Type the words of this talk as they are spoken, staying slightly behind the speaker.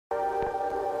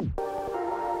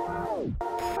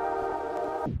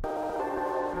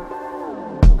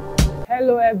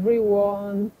Hello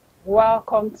everyone,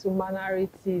 welcome to Manari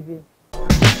TV.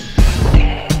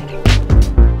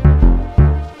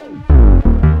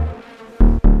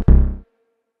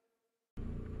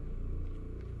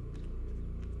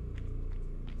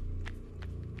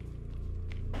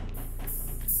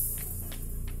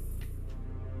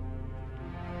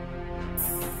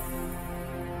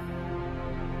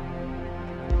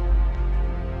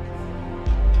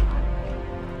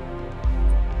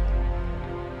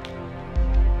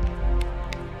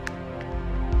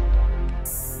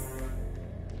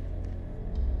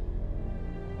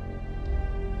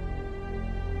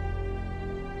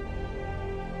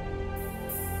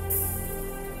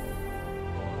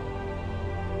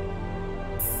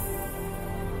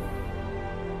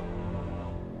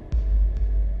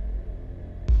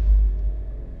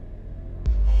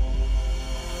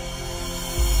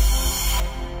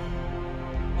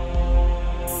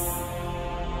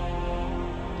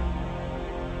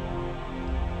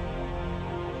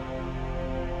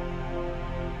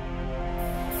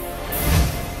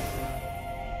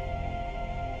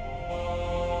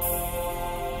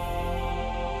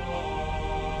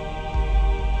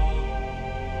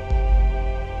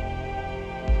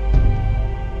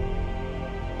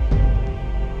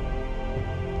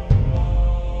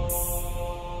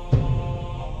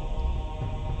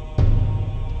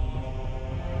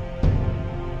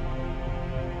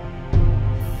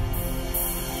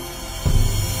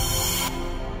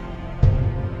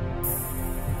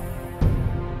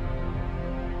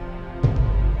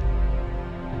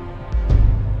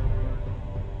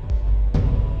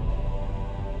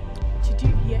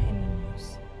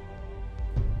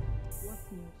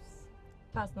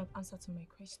 That's not answer to my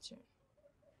question.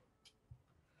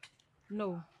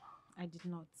 No, I did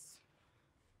not.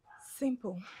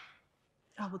 Simple.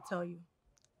 I will tell you.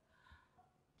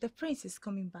 The prince is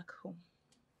coming back home.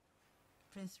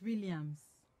 Prince Williams?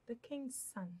 The king's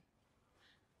son.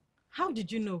 How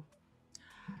did you know?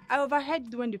 I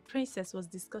overheard when the princess was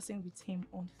discussing with him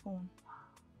on phone.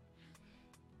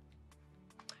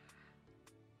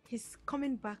 His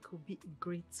coming back will be a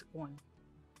great one.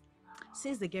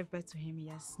 Since they gave birth to him, he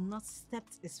has not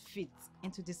stepped his feet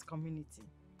into this community.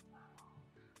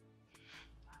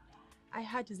 I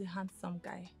heard he's a handsome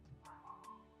guy.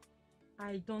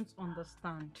 I don't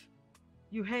understand.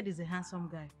 You heard he's a handsome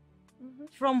guy? Mm-hmm.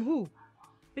 From who?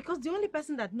 Because the only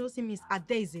person that knows him is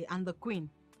Adaeze and the queen.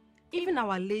 Even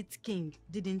our late king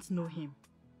didn't know him.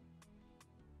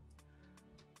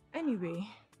 Anyway,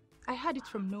 I heard it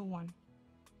from no one.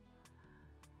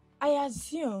 I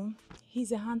assume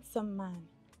he's a handsome man.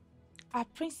 Our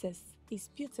princess is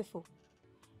beautiful.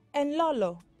 And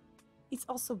Lolo is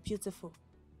also beautiful.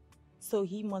 So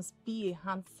he must be a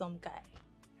handsome guy.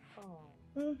 Oh.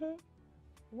 Mm-hmm.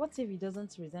 What if he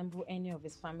doesn't resemble any of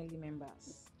his family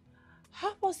members?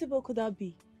 How possible could that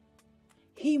be?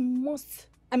 He must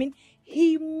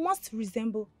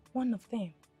resemble one of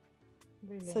them.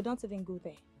 Really? So don't even go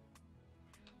there.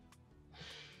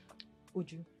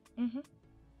 Uju. Mm-hmm.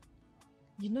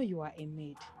 You know you are a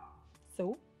maid.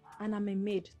 So? And I'm a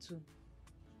maid too.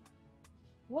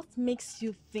 What makes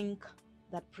you think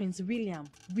that Prince William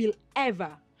will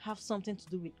ever have something to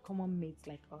do with common maids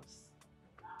like us?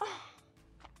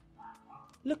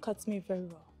 Look at me very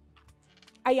well.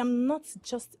 I am not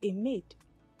just a maid.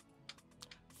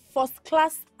 First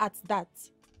class at that.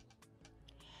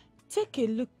 Take a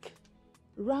look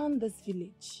round this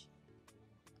village.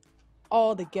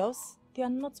 All the girls, they are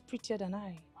not prettier than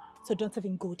I. So don't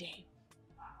even go there.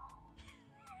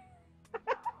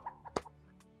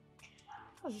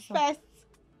 First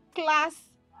class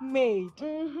maid.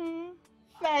 Mm-hmm.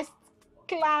 First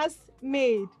class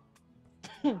maid.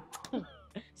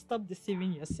 Stop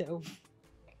deceiving yourself.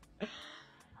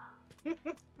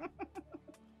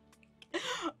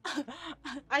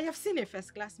 I have seen a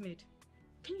first class maid.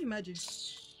 Can you imagine?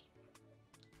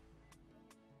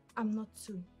 I'm not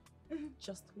two,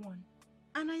 just one.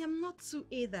 And I am not two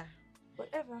either.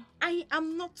 Whatever. I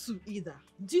am not two either.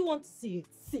 Do you want to see it?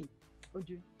 See,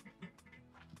 Oju.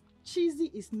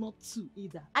 Cheesy is not two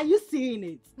either. Are you seeing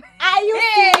it? Are you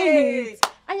seeing it?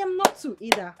 I am not two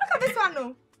either. Look at this one,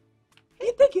 no.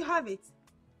 You think you have it?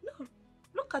 No.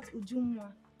 Look at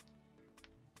Ujumwa.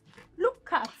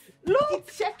 Look.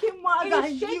 It's shaking more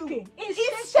than you.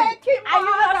 It's shaking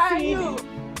more than you.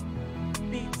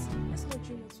 Babes, let's not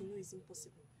dream what we know is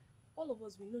impossible. All of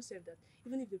us, we know self that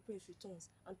even if the prince returns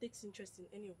and takes interest in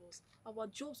any of us, our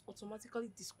jobs automatically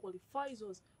disqualifies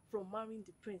us from marrying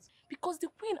the prince. Because the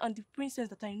queen and the princess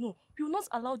that I know will not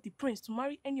allow the prince to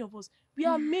marry any of us. We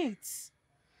are mates.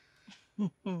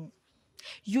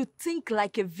 You think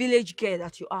like a village girl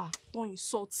that you are. Don't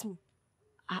insult me.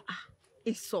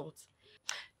 Insult.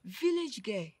 Village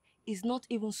girl is not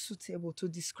even suitable to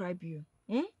describe you.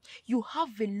 You have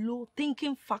a low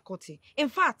thinking faculty. In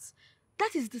fact,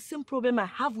 that is the same problem I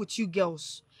have with you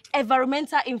girls.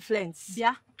 Environmental influence.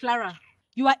 Yeah, Clara,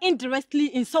 you are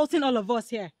indirectly insulting all of us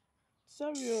here.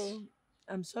 Sorry,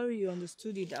 I'm sorry you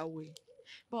understood it that way.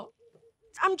 But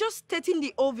I'm just stating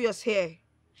the obvious here.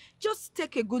 Just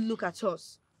take a good look at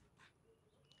us.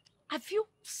 Have you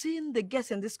seen the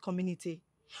girls in this community?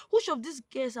 Which of these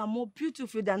girls are more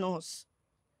beautiful than us?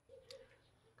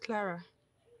 Clara,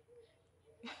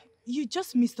 you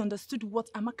just misunderstood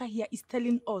what Amaka here is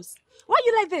telling us. Why are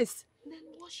you like this? Then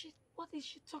what is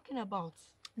she talking about?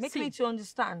 Make me to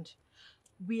understand.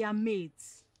 We are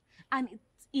maids, and it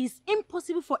is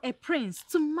impossible for a prince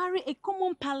to marry a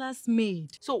common palace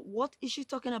maid. So what is she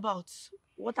talking about?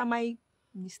 What am I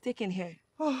mistaken here?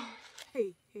 Oh,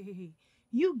 hey.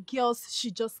 You girls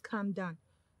should just calm down.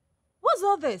 What's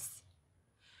all this?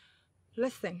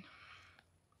 Listen,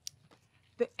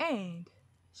 the end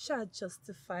shall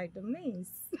justify the means.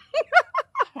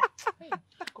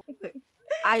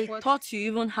 I thought you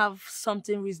even have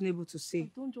something reasonable to say.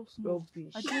 I don't just know.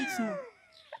 Rubbish. I don't know.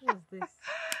 What's this?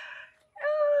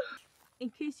 In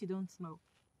case you don't know,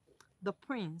 the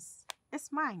prince is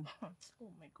mine.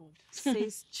 Oh my God.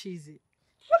 Says cheesy.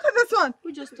 Look at this one.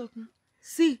 We just talking.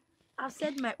 See, I've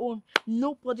said my own.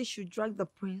 Nobody should drag the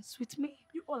prince with me.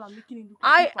 You all are making it look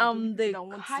I like am the that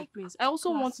wants high the prince. I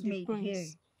also want the classmate prince. here.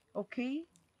 Okay?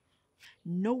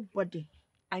 Nobody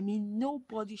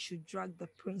should drag the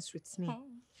prince with me.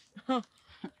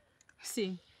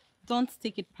 See, don't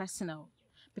take it personal,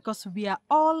 because we are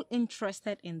all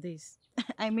interested in this.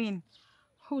 I mean,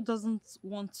 who doesn't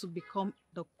want to become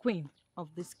the queen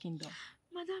of this kingdom?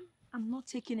 Madam, I'm not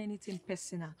taking anything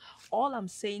personal. All I'm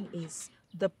saying is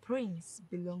the prince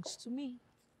belongs to me.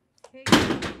 Hey,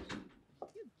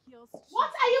 You girls. what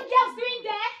are you girls doing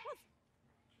there?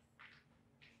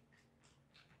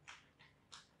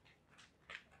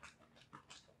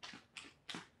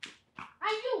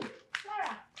 And you,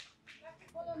 Sarah,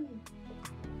 follow me.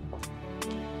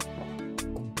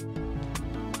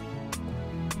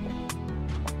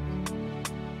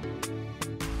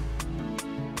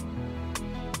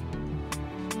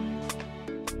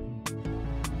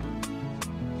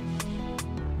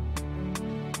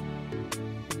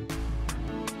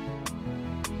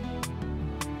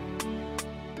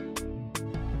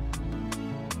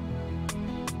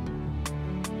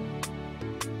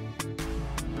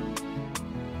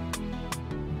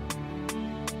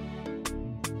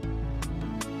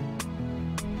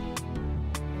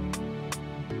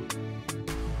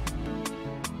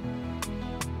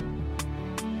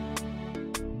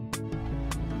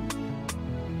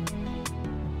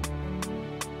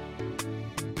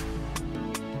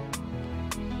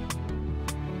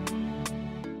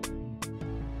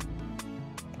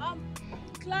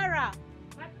 Clara!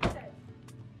 My princess.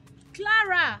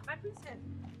 Clara! My princess.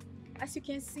 As you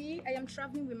can see, I am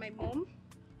traveling with my mom,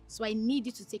 so I need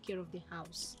you to take care of the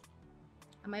house.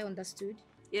 Am I understood?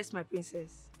 Yes, my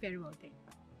princess. Very well then.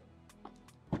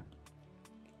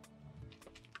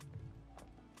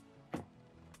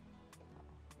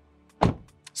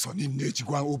 Sonny Nate,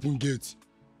 go and open gate.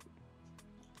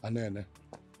 And then,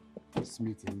 let's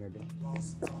meet in there.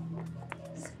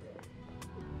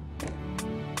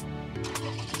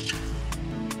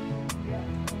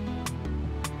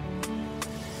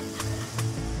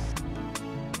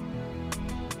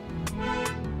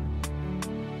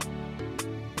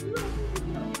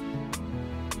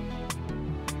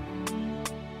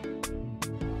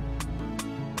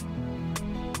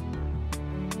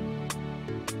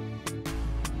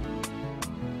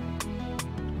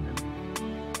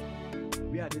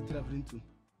 Where are they traveling to?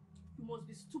 You must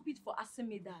be stupid for asking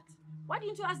me that. Why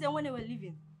didn't you ask them when they were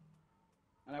leaving?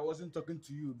 And I wasn't talking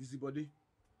to you, busybody.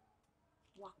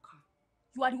 Waka.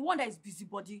 You are the one that is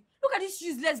busybody. Look at this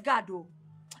useless guy though.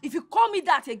 If you call me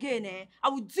that again, I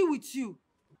will deal with you.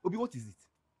 Obi, what is it?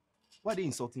 Why are they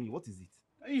insulting you? What is it?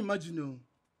 Can you imagine? Oh?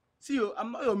 See,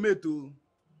 I'm not your mate. Oh.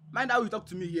 Mind how you talk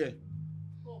to me here.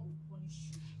 God will punish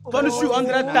you. Punish you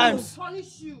 100 times.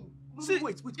 Punish you. See,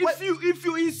 wait. if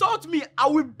you insult me, I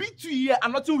will beat you here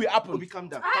and nothing will happen. Obi, calm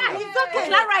down. It's okay.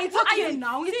 Clara, it's okay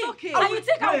now. It's okay. And you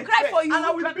think I will cry for you? And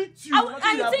I will beat you.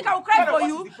 And you think I will cry for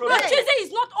you? No, Chizzy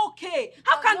is not okay.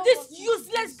 How can this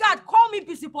useless guard call me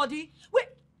busybody? Wait,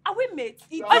 are we mates?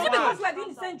 Or is it because we are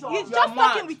doing the same job? He's just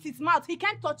talking with his mouth. He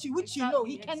can't touch you, which you know.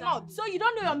 He cannot. So you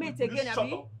don't know your mate again,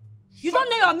 Abi? You don't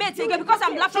know your mate again because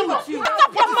I'm laughing with you.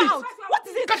 Stop your mouth. What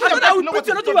is it? I will beat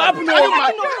you. Nothing will happen.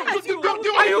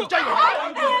 Are you? Look at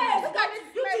this.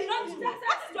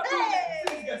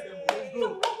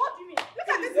 What do you mean? Look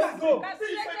at this. Let's go. My friend,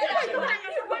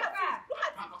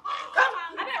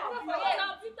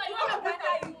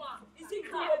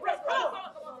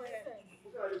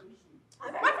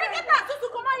 get that. Susu,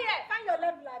 come on here. Find your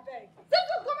level, I beg.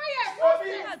 Susu, come on here.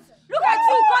 Look at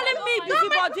you calling me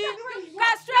busybody.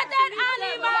 Castrated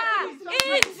animal.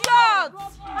 Idiot.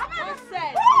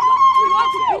 Nonsense. You want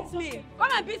to beat me?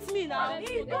 Come and beat me now.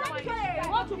 You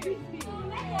want to beat me?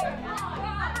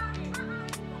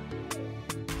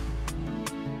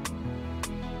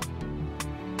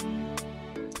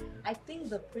 I think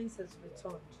the prince has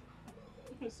returned.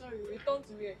 Sorry, return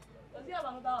to where? Does he have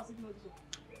another house if not so?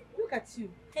 Look at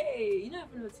you. Hey, you don't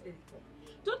even know today.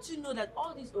 Don't you know that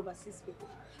all these overseas people,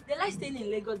 they like staying in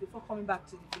Lagos before coming back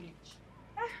to the village?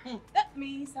 That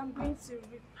means I'm going to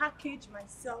repackage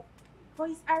myself for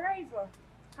his arrival.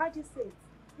 How do you say it?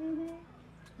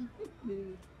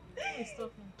 He's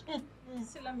talking.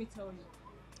 See, let me tell you.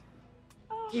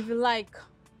 If you like,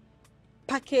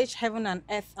 package heaven and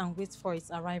earth and wait for its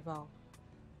arrival.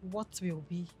 What will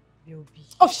be, will be.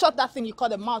 Oh, shut that thing you call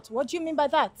the mouth. What do you mean by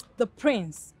that? The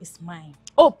prince is mine.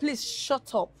 Oh, please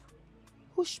shut up.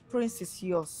 Which prince is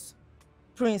yours?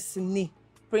 Prince Ni,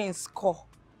 Prince Ko.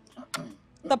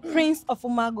 The prince of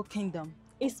Umago Kingdom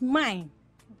is mine.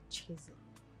 Chase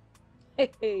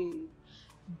it. Hey,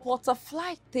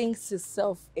 butterfly thinks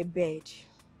himself a bird.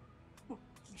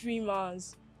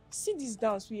 Dreamers, see this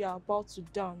dance we are about to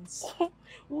dance.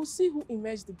 We'll see who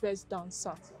emerged the best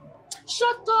dancer.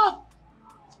 Shut up!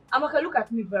 Amaka, look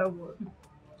at me very well.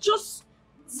 Just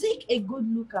take a good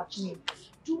look at me.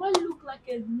 Do I look like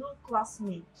a low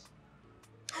classmate?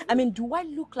 I mean, do I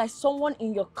look like someone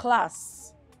in your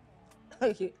class?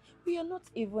 Okay, we are not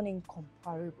even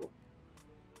incomparable.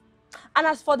 And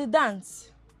as for the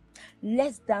dance,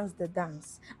 let's dance the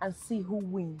dance and see who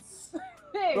wins.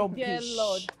 Hey, Rubbish. dear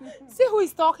Lord. See who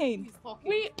is talking.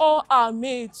 We all are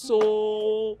mates,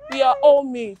 so we are all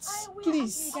mates.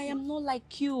 Please. I am not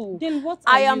like you. Then what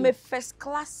are I am you? a first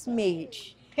class maid.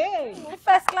 Hey,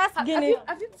 first class Guinea.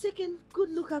 Have you taken a good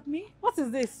look at me? What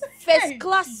is this? First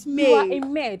class maid. You are a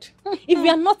maid. If you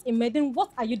are not a maid, then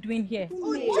what are you doing here?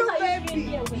 What are you doing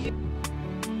here with you?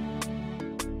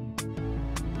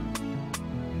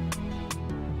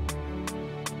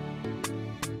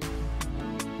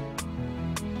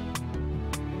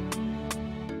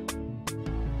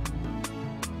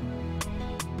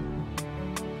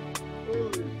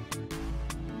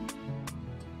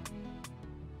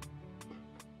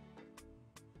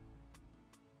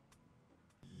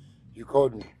 You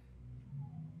called me.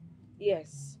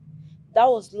 Yes, that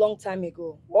was long time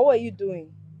ago. What were you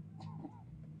doing?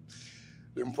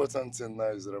 The important thing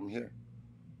now is that I'm here.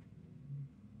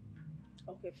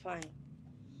 Okay, fine.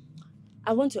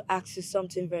 I want to ask you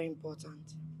something very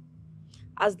important.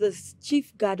 As the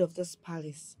chief guard of this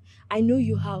palace, I know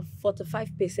you have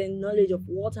 45% knowledge of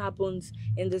what happens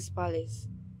in this palace.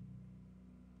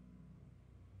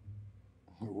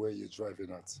 Where are you driving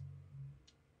at?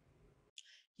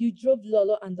 You drove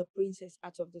Lolo and the princess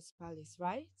out of this palace,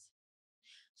 right?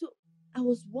 So I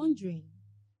was wondering,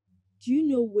 do you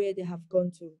know where they have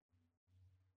gone to?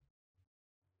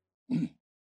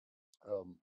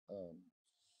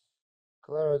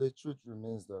 Clara, the truth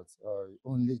remains that I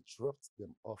only dropped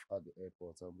them off at the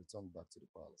airport and returned back to the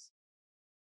palace.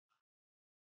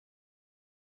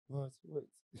 But wait,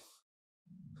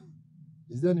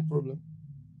 is there any problem?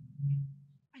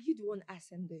 Are you the one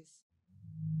asking this?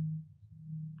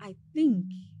 I think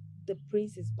the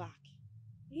prince is back.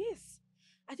 Yes,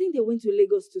 I think they went to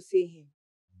Lagos to see him.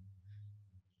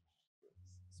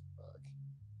 It's back,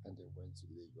 and they went to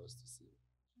Lagos to see him.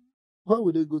 Why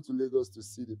would they go to Lagos to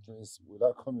see the prince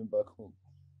without coming back home?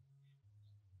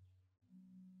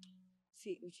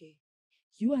 See, Uche,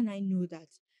 you and I know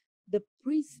that the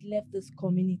prince left this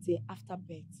community after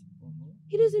birth.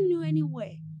 He doesn't know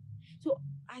anywhere. So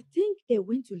I think they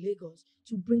went to Lagos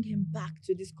to bring him back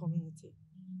to this community.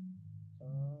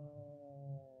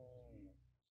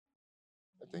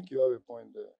 I think you have a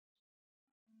point there.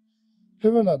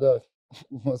 Even at that,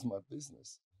 what's my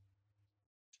business?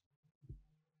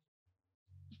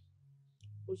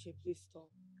 Uche, please stop.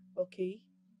 Okay?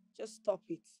 Just stop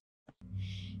it.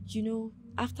 You know,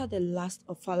 after the last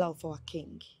Ofala of our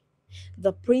king,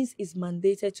 the prince is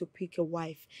mandated to pick a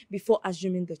wife before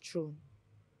assuming the throne.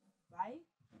 Right?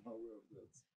 I'm aware of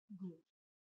that. Good.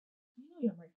 You know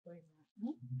you're my friend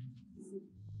now.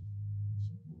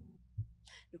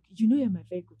 Look, you know you're my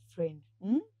very good friend.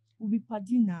 We'll be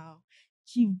party now.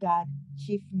 Chief guard,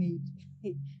 chief maid.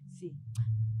 See,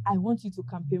 I want you to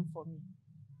campaign for me.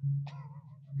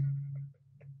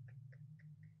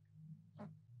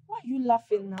 are you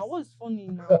laughing now? What's funny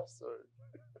now? I'm sorry.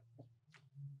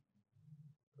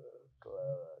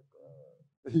 Clara.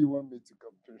 You want me to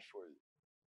campaign for you?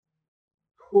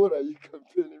 What are you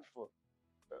campaigning for?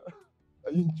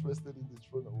 Are you interested in the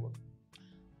throne or what?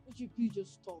 Would you please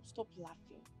just stop? Stop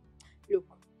laughing. Look,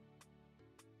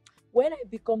 when I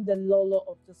become the Lolo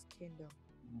of this kingdom,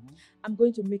 I'm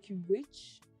going to make you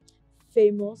rich,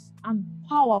 famous, and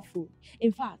powerful.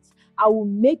 In fact, I will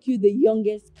make you the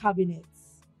youngest cabinet.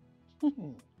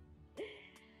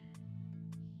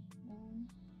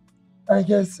 I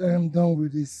guess I am done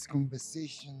with this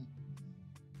conversation.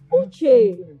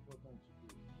 Uche!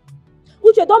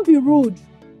 Uche, don't be rude.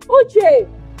 Uche!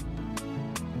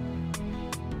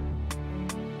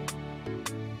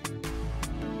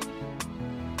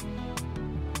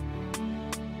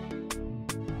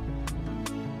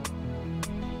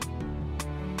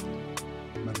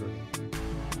 My brother,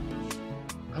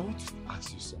 I want to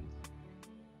ask you something.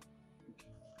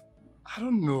 I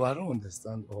don't know, I don't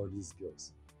understand all these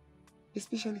girls.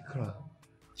 Especially Clara.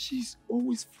 She's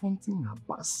always fronting her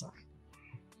backside.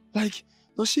 Like,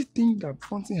 does she think that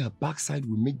fronting her backside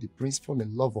will make the prince fall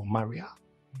in love or marry her?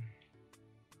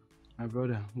 My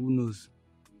brother, who knows?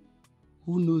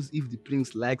 Who knows if the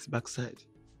prince likes backside?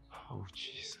 Oh,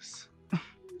 Jesus.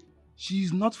 She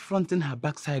is not fronting her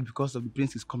backside because of the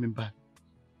prince is coming back.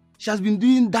 She has been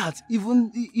doing that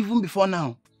even before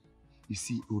now. You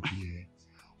see,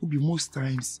 Obi, most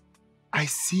times, I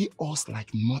see us like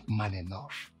not man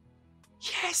enough.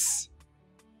 Yes.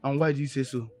 And why do you say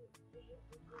so?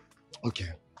 Okay.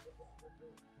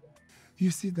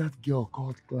 You see that girl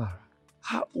called Clara?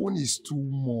 Her own is too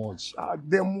much. Her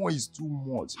demo is too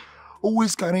much.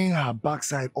 Always carrying her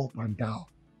backside up and down.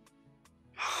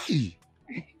 Hey.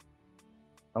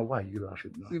 And why are you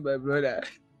laughing now? See, my brother,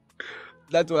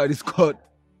 that one is called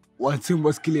one thing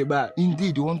must kill a man.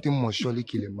 Indeed, one thing must surely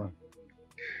kill a man.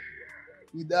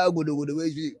 Without go the way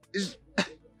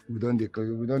we don't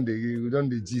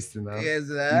the gist now. Yes,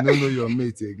 sir. You don't know your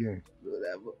mate again.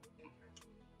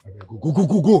 Okay,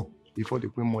 go. Before the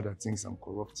queen mother thinks I'm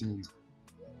corrupting you.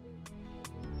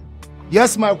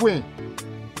 Yes, my queen.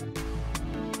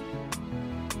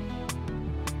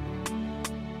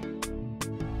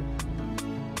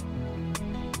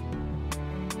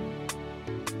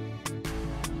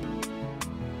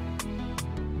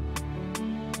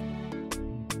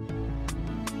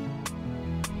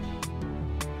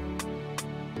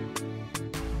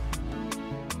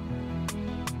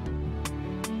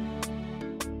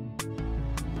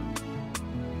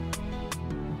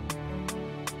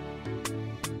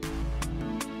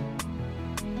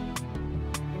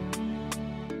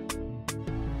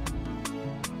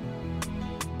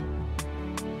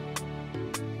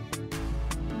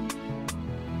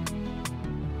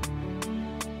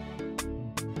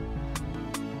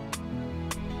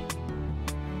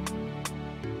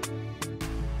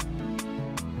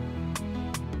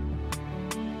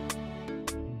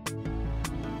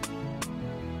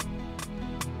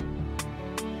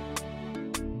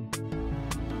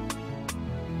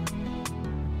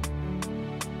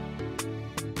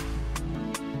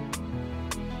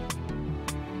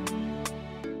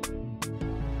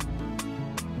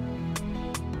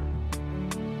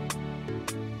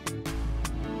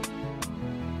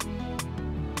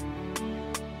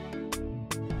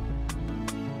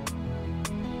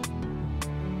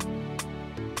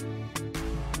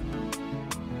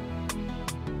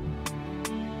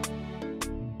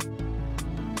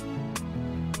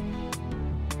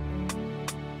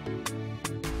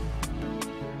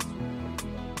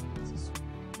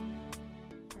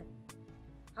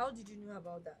 How did you know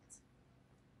about that?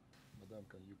 Madam,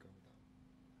 can you calm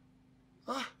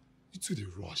down? You two the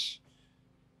rush.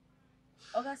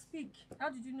 Oga, speak. How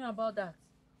did you know about that?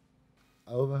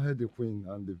 I overheard the queen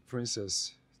and the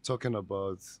princess talking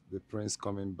about the prince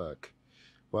coming back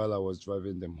while I was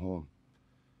driving them home.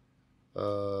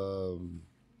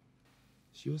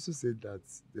 She also said that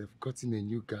they've gotten a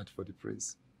new guard for the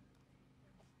prince.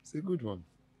 It's a good one.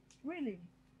 Really?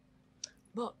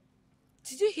 But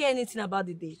did you hear anything about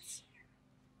the date?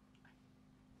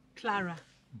 Clara,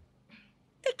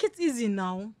 take it easy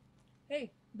now.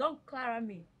 Hey, don't Clara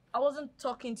me. I wasn't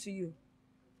talking to you.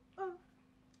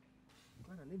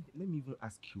 Let me even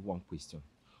ask you one question.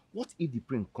 What if the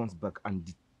prince comes back and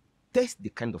detests the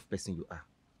kind of person you are?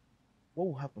 What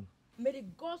will happen? May the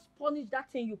gods punish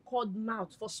that thing you called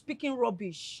mouth for speaking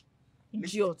rubbish.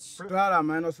 Idiots. Clara,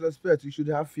 minus respect, you should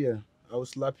have fear. I will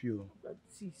slap you.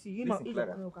 See,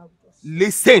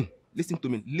 Listen to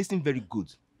me. Listen very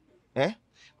good.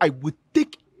 I will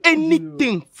take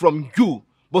anything from you,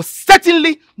 but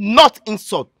certainly not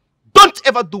insult. Don't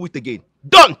ever do it again.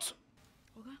 Don't!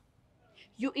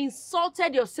 You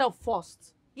insulted yourself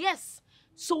first. Yes.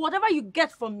 So whatever you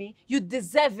get from me, you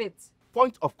deserve it.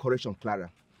 Point of correction,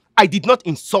 Clara. I did not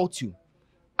insult you.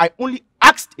 I only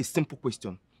asked a simple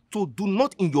question. So do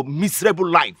not in your miserable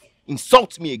life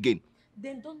insult me again.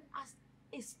 Then don't ask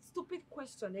a stupid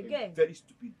question again. Very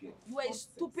stupid girl. You are a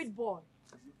stupid boy.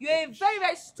 You're a very,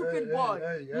 very stupid boy.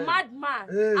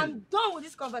 Madman. I'm done with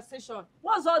this conversation.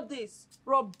 What's all this?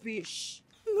 Rubbish.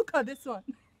 Look at this one.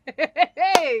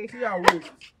 Hey!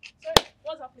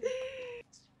 What's happening?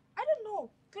 I don't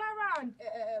know. Clara and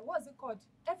what's it called?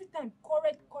 Every time,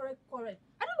 correct.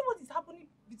 I don't know what is happening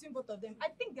between both of them. I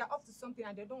think they're up to something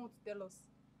and they don't want to tell us.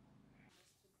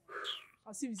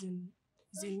 As if it's a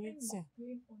new thing.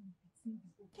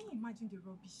 Can you imagine the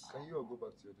rubbish? Can you all go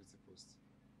back to your duty post?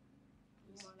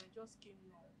 Man, I just came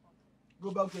now.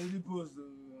 Go back to your duty post.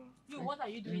 You, what are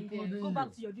you doing there? Go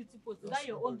back to your duty post. Is that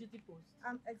your own duty post?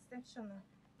 I'm exceptional.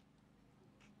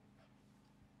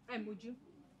 Hey, Muju,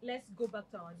 let's go back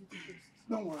to our duty post.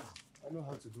 Don't worry. I know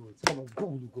how to do it. Come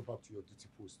on, go back to your duty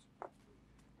post.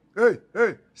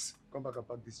 Hey! Come back and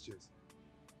pack these chairs.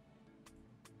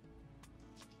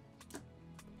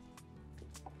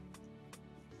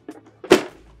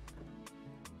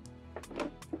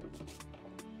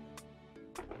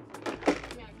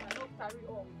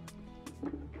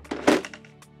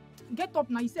 Get up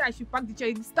now. You said I should pack the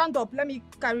chair. Stand up. Let me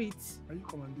carry it. Are you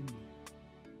commanding me?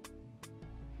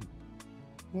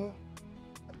 What?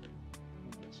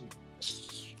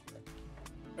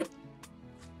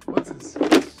 What is?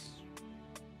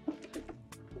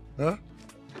 Huh?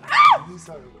 This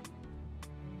are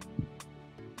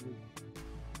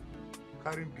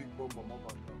carrying big bomb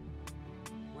up and down.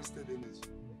 Wasted energy.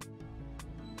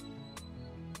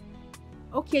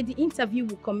 Okay, the interview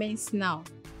will commence now.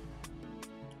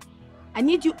 I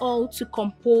need you all to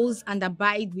compose and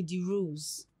abide with the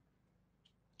rules.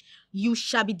 You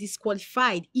shall be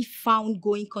disqualified if found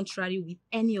going contrary with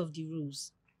any of the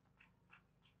rules.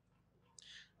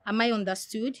 Am I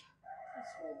understood?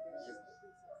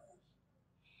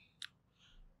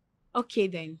 Okay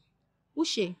then.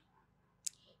 Ushe,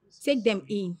 take them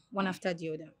in one after the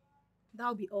other.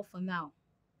 That'll be all for now.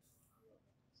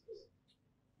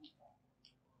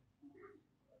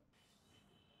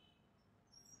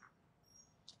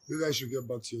 You guys should get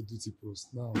back to your duty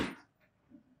post now.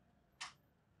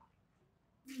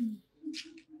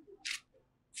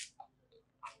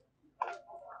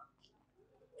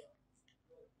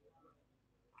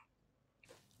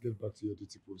 Get back to your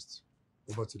duty post.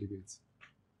 Over to the gate.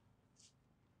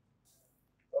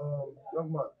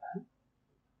 Young man.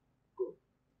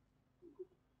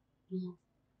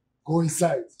 Go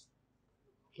inside.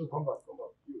 No, come back.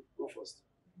 You, go first.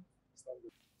 Stand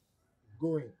there.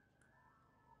 Go in.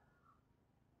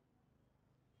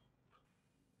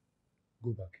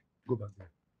 Go back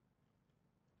there.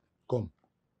 Come.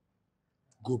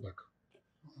 Go back.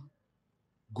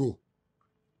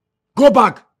 Go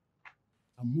back!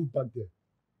 And move back there.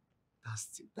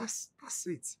 That's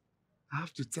it. I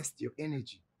have to test your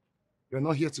energy. You're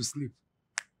not here to sleep.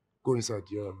 Go inside,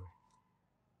 yeah.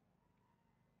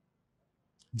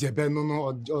 Jebe no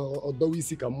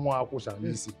odowisi ka mwa akwusha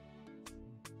n'isi.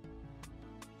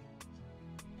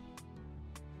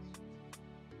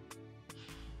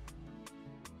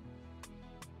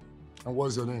 And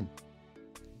what's your name?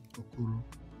 Okoro.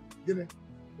 Get it?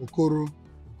 Okoro.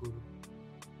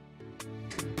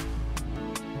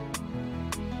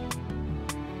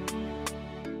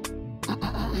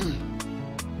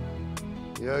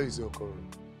 Here is Okoro.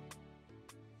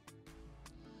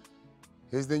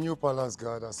 He's the new palace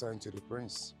guard assigned to the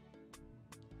prince.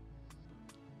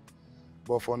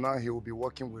 But for now, he will be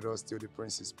working with us till the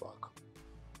prince is back.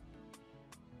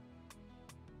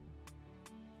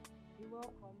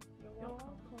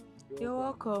 You're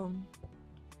welcome.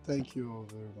 Thank you all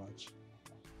very much.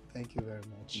 Thank you very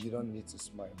much. You don't need to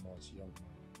smile much, young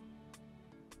man.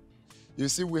 You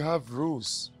see, we have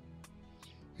rules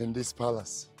in this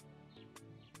palace.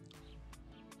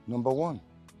 Number 1,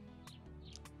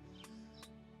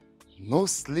 no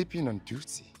sleeping on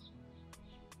duty.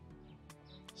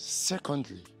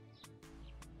 Secondly,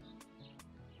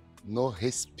 no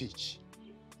hate speech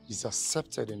is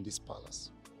accepted in this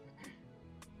palace.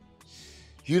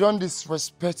 You don't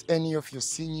disrespect any of your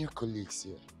senior colleagues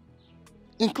here,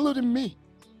 including me.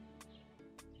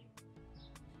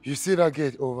 You see that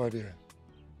gate over there?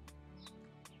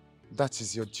 That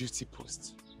is your duty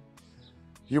post.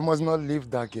 You must not leave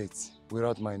that gate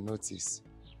without my notice.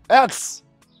 Else,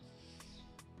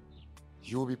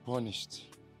 you will be punished.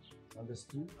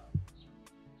 Understood?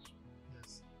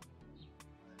 Yes.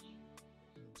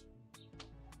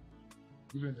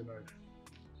 Give him the knife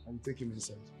and take him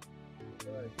inside.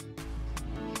 All right.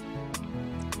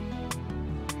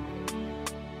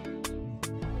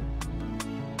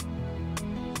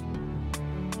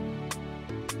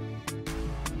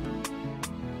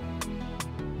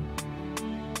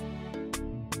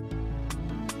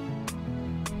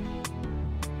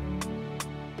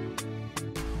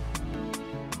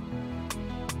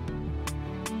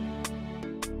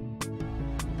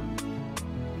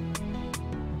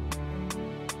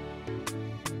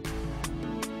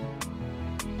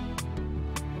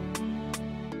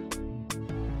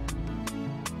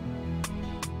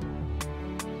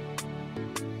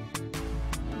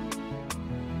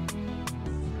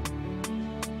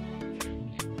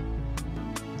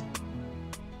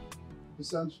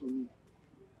 Stand for me.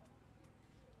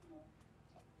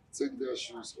 Take their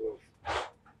shoes off.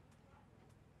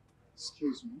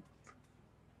 Excuse me.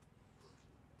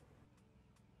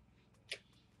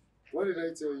 What did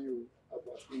I tell you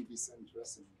about indecent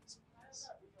dressing in this place?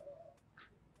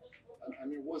 I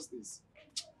mean, what's this?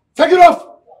 Take it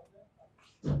off!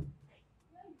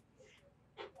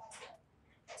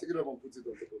 Take it off and put it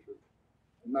on top of it.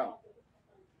 Now.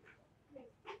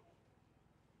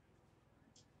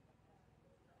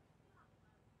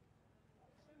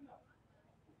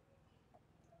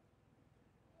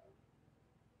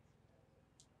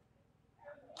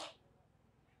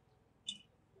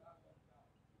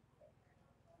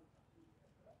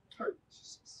 Hi,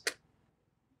 Jesus.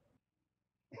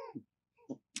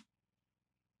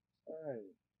 Hi.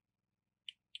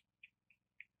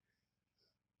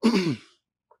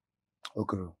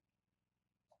 Okoro,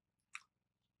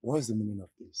 what is the meaning of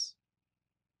this?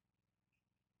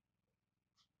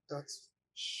 That's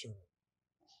sure.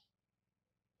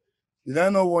 Did I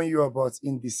not warn you about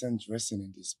indecent dressing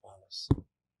in this palace?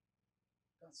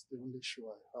 That's the only shoe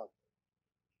I have.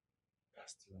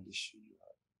 That's the only shoe you have.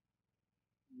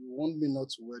 You want me not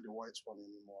to wear the white one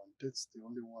anymore, and that's the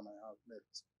only one I have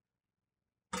left.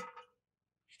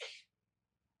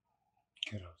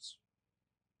 Get out.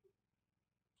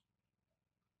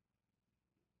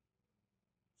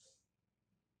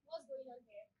 What's going on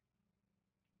here?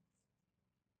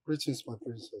 Greetings, my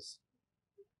princess.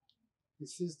 He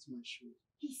seized my shoe.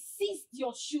 He seized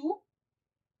your shoe?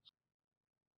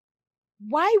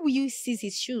 Why will you seize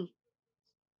his shoe?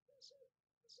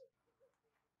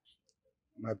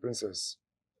 My princess,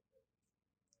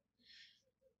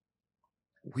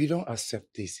 we don't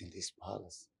accept this in this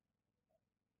palace.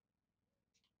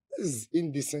 This is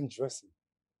indecent dressing.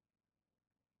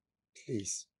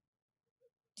 Please.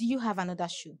 Do you have another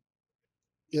shoe?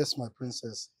 Yes, my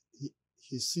princess.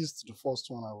 He seized the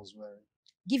first one I was wearing.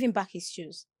 Give him back his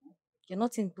shoes. You're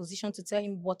not in position to tell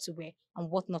him what to wear and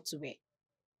what not to wear.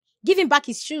 Give him back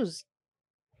his shoes.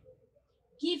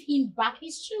 Give him back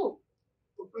his shoe.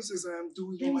 But princess, I am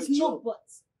doing There my is no job. but.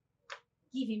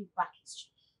 Give him back his shoe.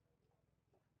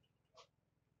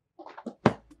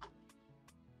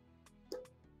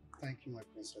 Thank you, my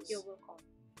princess. You're welcome.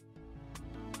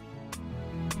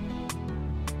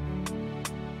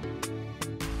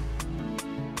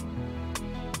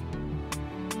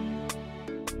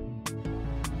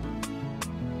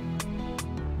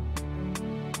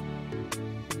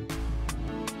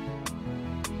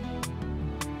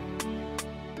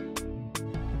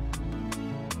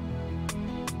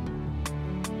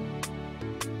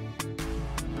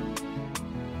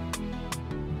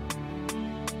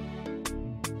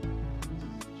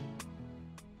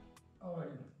 How are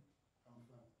you?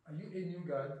 Are you a new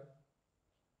guard?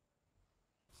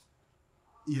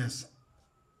 Yes,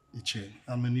 Iche.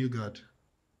 I'm a new guard.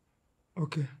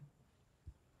 Okay.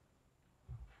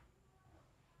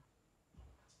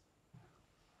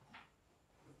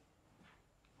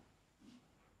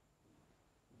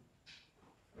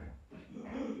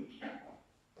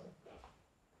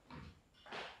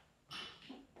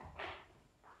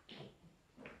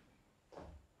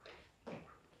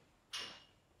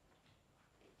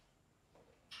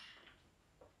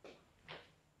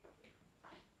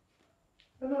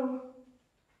 Hello.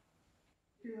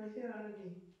 You are here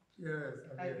already. Yes,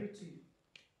 I greet you.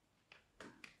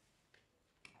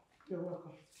 You're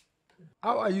welcome.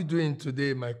 How are you doing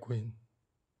today, my queen?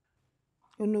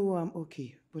 Oh no, I'm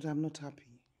okay, but I'm not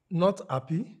happy. Not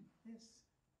happy? Yes.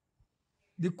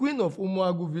 The queen of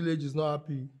Umuagu village is not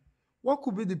happy. What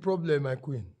could be the problem, my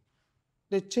queen?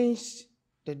 They changed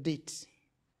the date.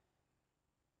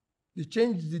 They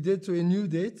changed the date to a new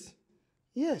date?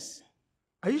 Yes.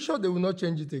 Are you sure they will not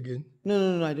change it again?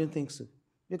 No, I don't think so.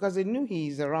 Because they knew he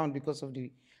is around because of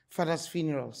the father's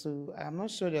funeral. So I'm not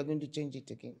sure they're going to change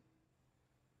it again.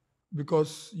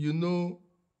 Because, you know,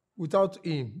 without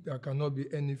him, there cannot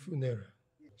be any funeral.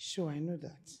 Sure, I know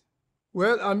that.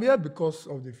 Well, I'm here because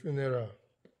of the funeral.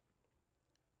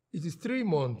 It is 3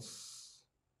 months.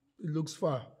 It looks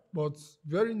far, but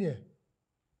very near.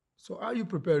 So are you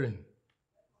preparing?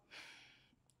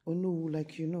 Oh no,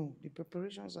 like you know, the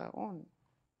preparations are on.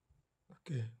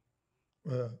 Okay.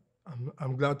 Well,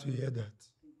 I'm glad to hear that.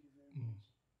 Mm.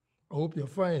 I hope you're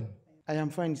fine. I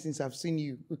am fine since I've seen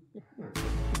you.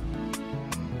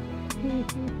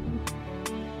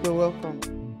 You're welcome.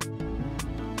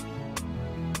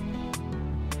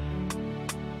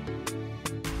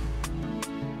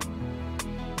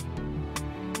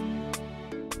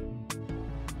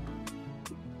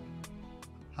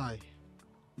 Hi.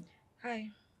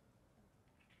 Hi.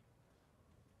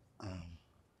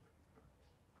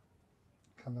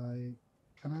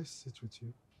 Can I sit with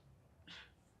you?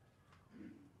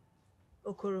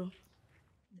 Okoro,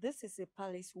 this is a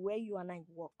palace where you and I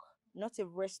work, not a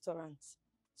restaurant.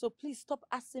 So please stop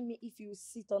asking me if you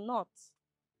sit or not.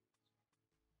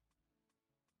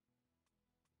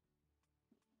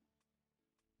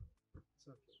 It's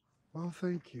okay. Well,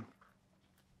 thank you.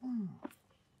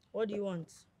 What do you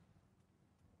want?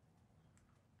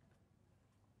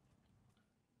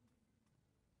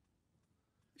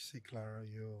 You see, Clara,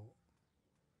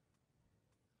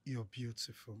 you're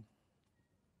beautiful.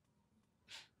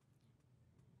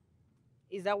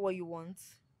 Is that what you want?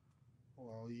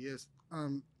 Well, yes. I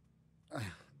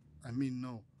mean,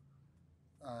 no.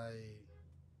 I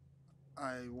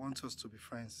want us to be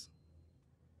friends.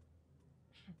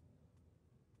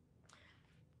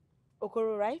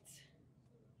 Okoro, right?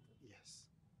 Yes.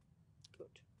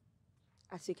 Good.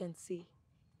 As you can see,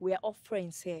 we are all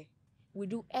friends here. We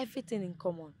do everything in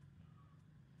common.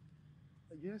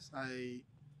 Yes, I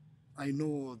know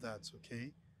all that,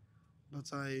 okay?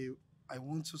 But I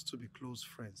want us to be close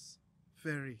friends.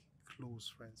 Very close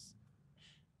friends.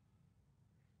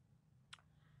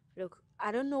 Look,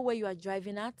 I don't know where you are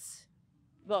driving at,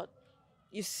 but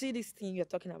you see this thing you're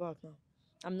talking about now.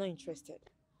 I'm not interested.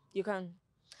 You can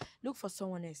look for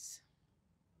someone else.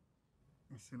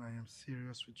 Listen, I am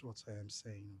serious with what I am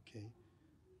saying, okay?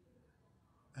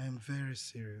 I am very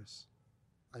serious.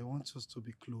 I want us to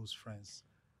be close friends.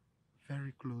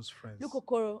 Very close friends. Look,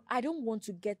 Okoro, I don't want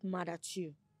to get mad at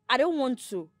you. I don't want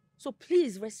to. So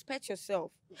please respect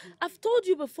yourself. I've told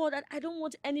you before that I don't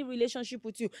want any relationship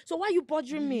with you. So why are you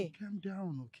bothering me? Calm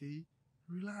down, okay?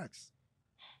 Relax.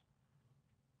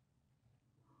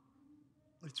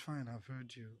 It's fine, I've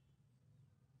heard you.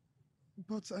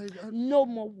 But I... No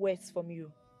more words from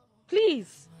you.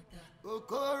 Please.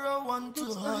 Okoro want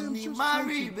to honey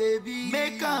marry, baby.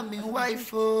 Make her me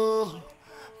wife, oh.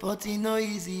 But it no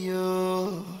easy,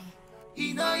 oh.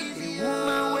 It no easy, oh. A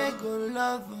woman wey go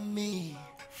love me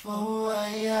for who I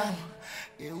am.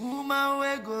 A woman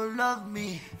wey go love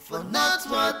me for not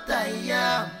what I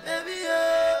am. Baby,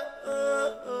 yeah.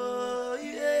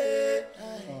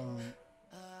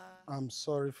 I'm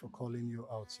sorry for calling you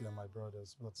out here, my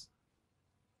brothers, but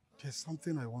there's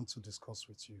something I want to discuss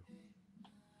with you,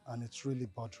 and it's really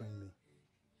bothering me.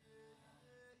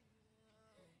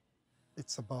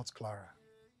 It's about Clara.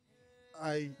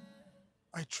 I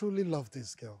truly love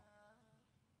this girl.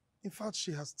 In fact,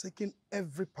 she has taken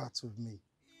every part of me.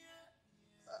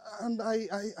 And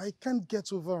I can't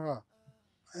get over her.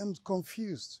 I am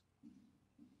confused.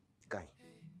 Guy,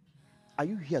 are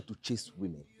you here to chase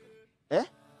women? Eh?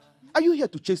 Are you here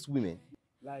to chase women?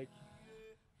 Like,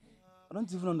 I don't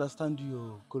even understand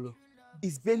you, Kolo.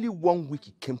 It's barely 1 week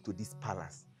you came to this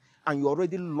palace, and you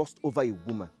already lost over a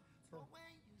woman.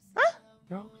 Huh?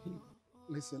 Girl,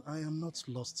 listen, I am not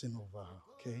lusting over her,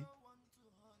 okay?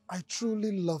 I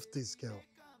truly love this girl.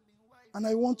 And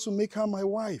I want to make her my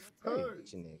wife. Hey,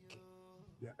 Chineke.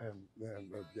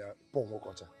 Paul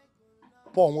Nwokocha.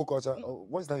 Paul Nwokocha.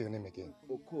 What's that your name again?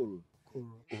 Okoro.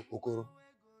 Okoro.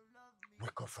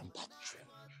 Wake up from that dream.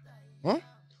 Huh?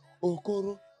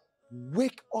 Okoro,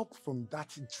 wake up from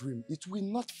that dream. It will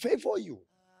not favor you.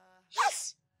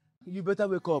 Yes. You better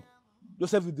wake up.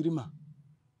 Yourself a dreamer.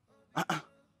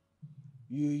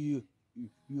 You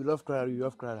love Clara, you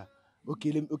love Clara.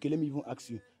 Okay, let me even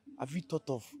ask you. Have you thought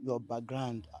of your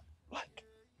background? Like,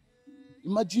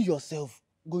 imagine yourself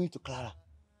going to Clara.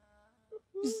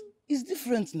 It's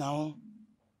different now.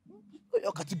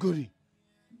 Your category.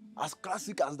 As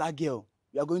classic as that girl,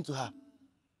 you are going to her.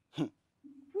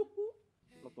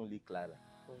 Not only Clara,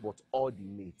 but all the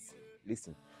mates.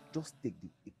 Listen, just take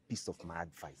a piece of my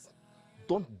advice.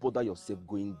 Don't bother yourself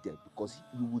going there because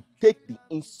you will take the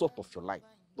insult of your life.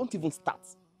 Don't even start.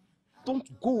 Don't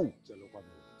go.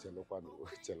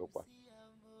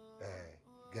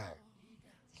 Guy,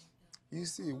 you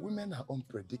see, women are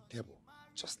unpredictable,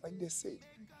 just like they said.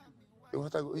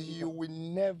 You will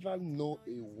never know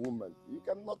a woman. You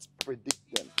cannot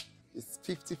predict them. It's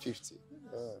 50-50.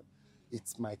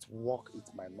 It might work, it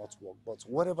might not work. But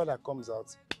whatever that comes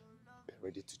out, be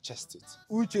ready to chest it.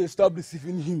 Uche, stop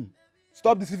deceiving him.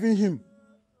 Stop deceiving him.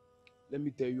 Let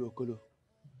me tell you, Okolo.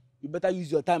 You better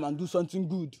use your time and do something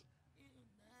good.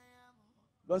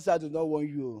 Don't say I do not want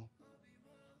you.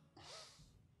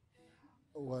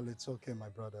 Well, it's okay, my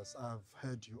brothers. I've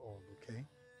heard you all, okay?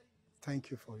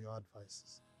 Thank you for your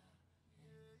advices.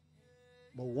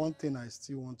 But one thing I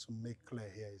still want to make clear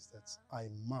here is that I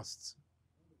must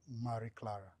marry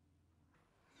Clara.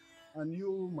 And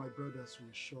you, my brothers,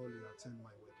 will surely attend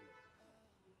my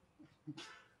wedding.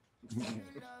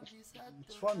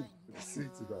 It's funny to see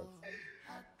to that.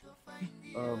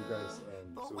 Guys, so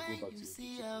go back to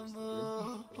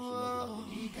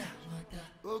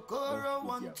Okoro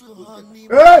want to honey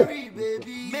Mary,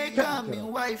 baby. Make her my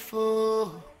wife,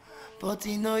 oh. But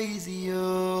it no easy,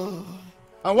 oh.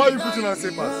 And why are you putting on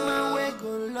slippers? A woman will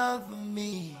go love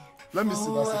me. Let me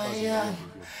see that slippers.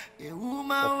 A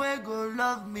woman will go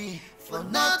love me for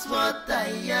not what I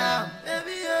am,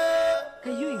 baby. Oh.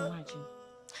 Can you imagine?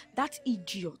 That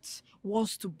idiot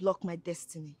wants to block my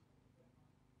destiny.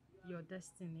 Your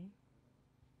destiny?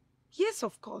 Yes,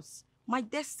 of course. My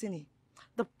destiny.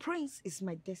 The prince is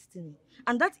my destiny.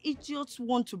 And that idiot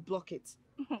wants to block it.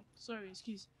 Sorry,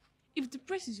 excuse. If the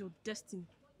prince is your destiny,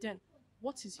 then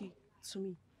what is he to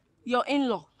me? Your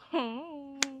in-law.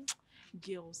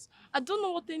 Girls, I don't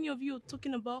know what any of you are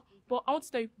talking about, but I want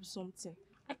to tell you something.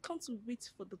 I can't wait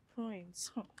for the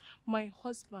prince, my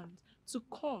husband, to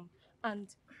come and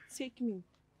take me.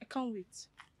 I can't wait.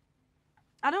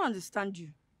 I don't understand you.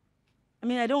 I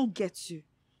mean, I don't get you.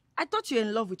 I thought you were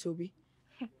in love with Obi.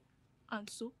 And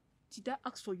so, did I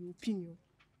ask for your opinion?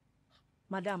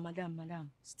 Madam,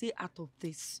 stay out of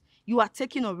this. You are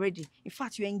taken already. In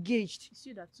fact, you're engaged. You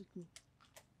see that took me.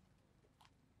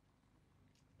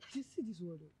 You see this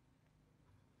word?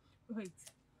 Wait.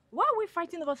 Why are we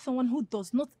fighting over someone who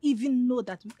does not even know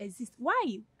that we exist?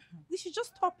 Why? We should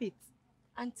just stop it.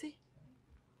 Auntie,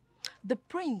 the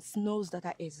prince knows that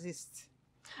I exist.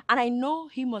 And I know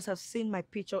he must have seen my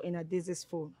picture in Adese's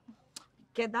phone.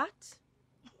 Get that?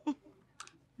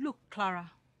 Look,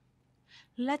 Clara,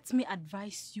 let me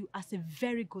advise you as a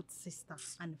very good sister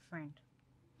and friend.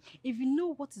 If you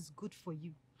know what is good for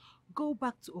you, go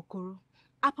back to Okoro,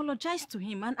 apologize to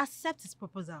him and accept his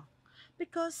proposal.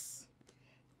 Because,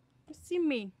 you see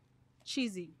me,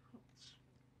 Cheesy,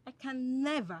 I can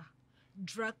never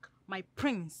drag my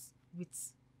prince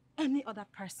with any other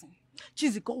person.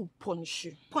 Cheesy, God will punish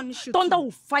you. Punish you Thunder too.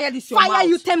 will fire this your mouth. Fire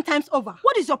you 10 times over.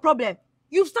 What is your problem?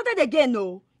 You've started again,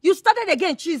 no? You started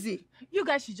again, Cheesy. You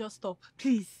guys should just stop,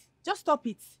 please. Just stop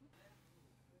it.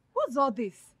 What's all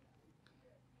this?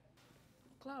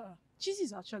 Clara, Cheesy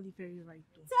is actually very right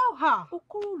though. Tell her.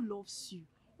 Okoro loves you.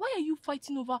 Why are you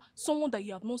fighting over someone that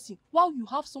you have not seen while you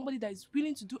have somebody that is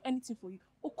willing to do anything for you?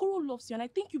 Okoro loves you and I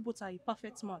think you both are a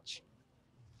perfect match.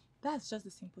 That's just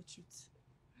the simple truth.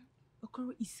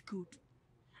 Okoro is good.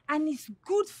 And it's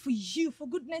good for you, for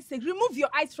goodness sake. Remove your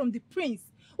eyes from the prince.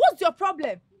 What's your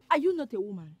problem? Are you not a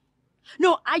woman?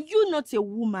 No, are you not a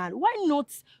woman? Why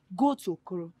not go to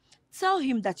Okoro? Tell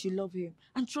him that you love him.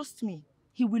 And trust me,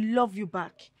 he will love you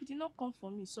back. He did not come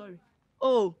for me, sorry.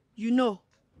 Oh, you know.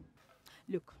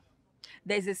 Look,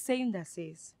 there's a saying that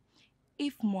says,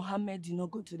 if Mohammed did not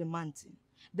go to the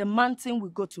mountain will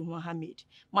go to Mohammed.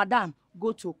 Madam,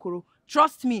 go to Okoro.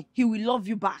 Trust me, he will love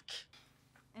you back.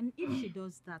 And if she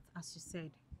does that, as you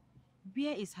said,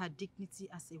 where is her dignity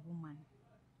as a woman?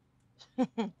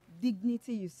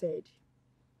 Dignity, you said.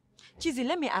 Cheesy,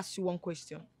 let me ask you one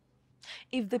question.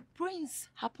 If the prince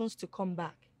happens to come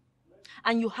back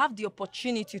and you have the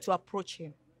opportunity to approach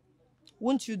him,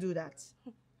 won't you do that?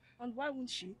 And why won't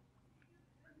she?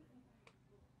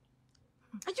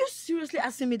 Are you seriously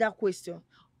asking me that question?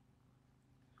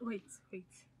 Wait.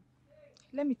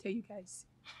 Let me tell you guys.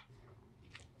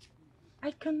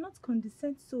 I cannot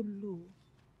condescend so low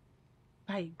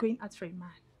by going out for a man.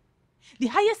 The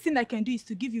highest thing I can do is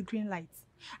to give you green light.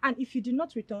 And if you do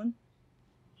not return,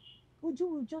 Uju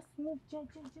will just move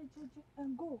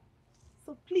and go.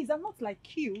 So please, I'm not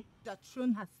like you that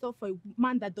thrown herself for a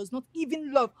man that does not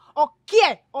even love or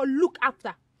care or look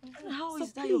after. And how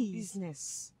is that your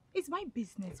business? It's my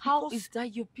business. How is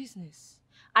that your business?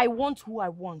 I want who I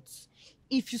want.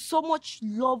 If you so much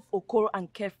love Okoro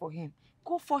and care for him,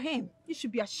 go for him. You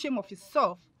should be ashamed of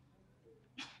yourself.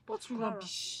 What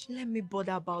rubbish. Let me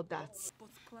bother about that. But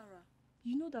Clara,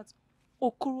 you know that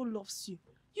Okoro loves you.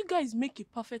 You guys make a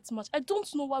perfect match. I don't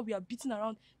know why we are beating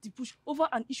around the bush over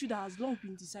an issue that has long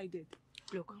been decided.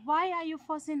 Look, why are you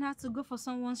forcing her to go for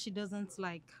someone she doesn't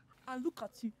like? And look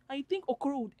at you. And you think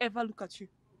Okoro would ever look at you?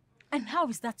 And how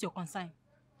is that your concern?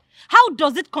 How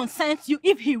does it concern you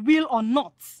if he will or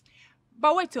not?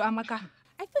 But wait, Amaka.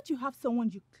 I thought you have someone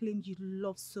you claimed you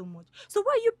love so much. So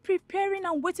why are you preparing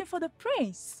and waiting for the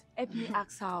prince? Help me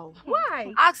ask her.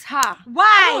 Why? Ask her.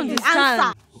 Why?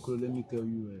 Answer. Okoro, let me tell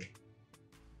you,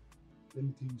 let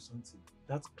me tell you something.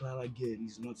 That Clara girl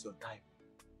is not your type.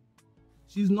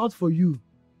 She's not for you.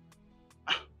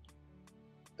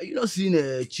 Are you not seeing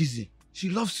Cheesy? She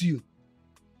loves you.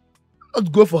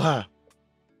 Not go for her.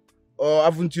 Or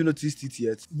haven't you noticed it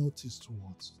yet? Noticed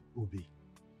what, Obi?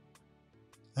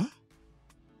 Huh?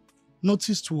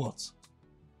 Noticed what?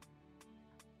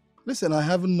 Listen, I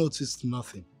haven't noticed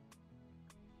nothing.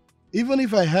 Even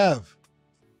if I have,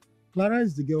 Clara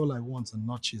is the girl I want and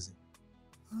not Cheesy.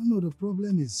 I don't know, the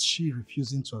problem is she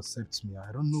refusing to accept me.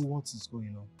 I don't know what is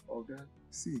going on. Okay.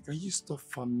 See, can you stop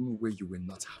farming where you will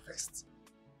not harvest?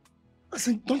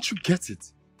 Listen, don't you get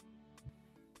it?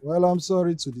 Well, I'm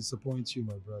sorry to disappoint you,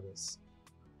 my brothers.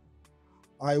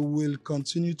 I will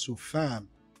continue to farm.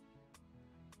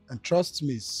 And trust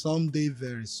me, someday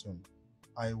very soon,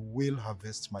 I will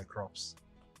harvest my crops.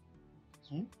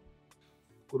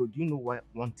 Koro, do you know why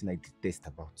one thing I detest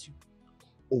about you?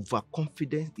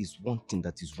 Overconfidence is one thing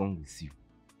that is wrong with you.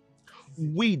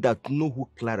 We that know who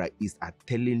Clara is are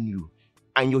telling you,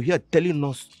 and you're here telling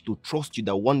us to trust you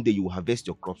that one day you will harvest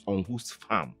your crops on whose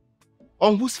farm?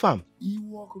 On whose farm?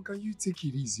 Iwako, can you take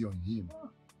it easy on him?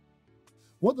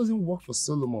 What doesn't work for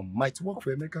Solomon might work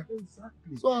for Emeka.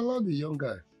 Exactly. So allow the young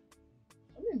guy.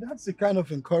 I mean, that's the kind of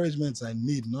encouragement I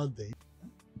need, not they.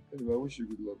 Anyway, I wish you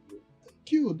good luck, bro.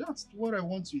 Thank you. That's what I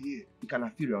want to hear. You can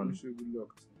feel your I honor. wish you good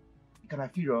luck. You can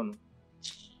feel your honor.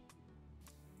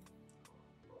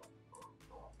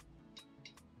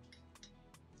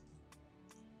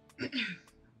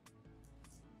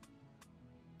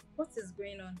 What is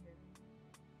going on here?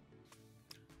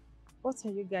 What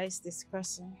are you guys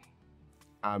discussing?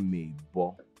 I'm a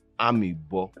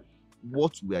bo.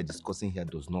 What we are discussing here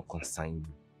does not concern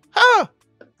you. Ah!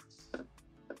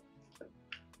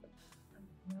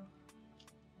 No.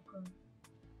 Okay.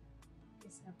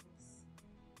 Please help us.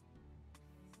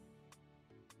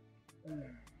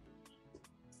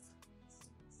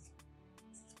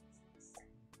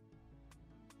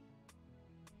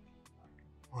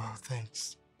 Wow,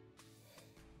 thanks.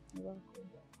 You're welcome.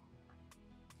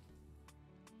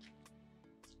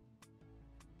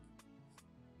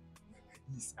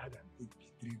 He's Adam, 8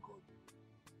 God.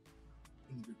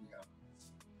 Anyway, we have.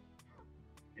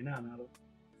 You know, another.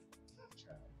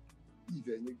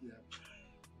 Even you get.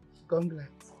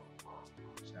 Congrats.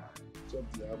 Chop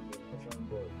the apple, my fine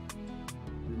boy.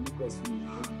 They look us in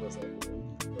the us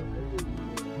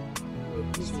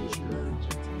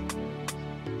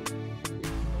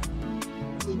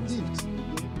It's a gift.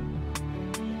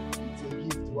 It's a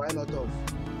gift. Why not off?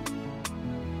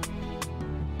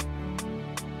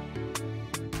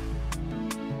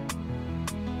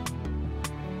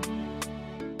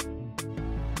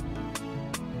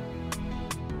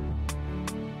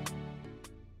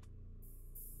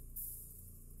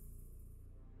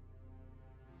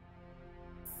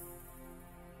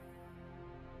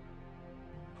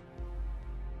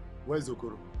 Where's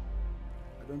Okoro?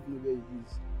 I don't know where he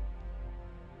is.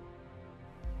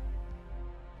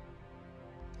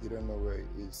 You don't know where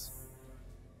he is.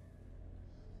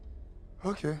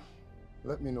 Okay.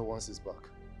 Let me know once he's back.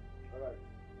 All right.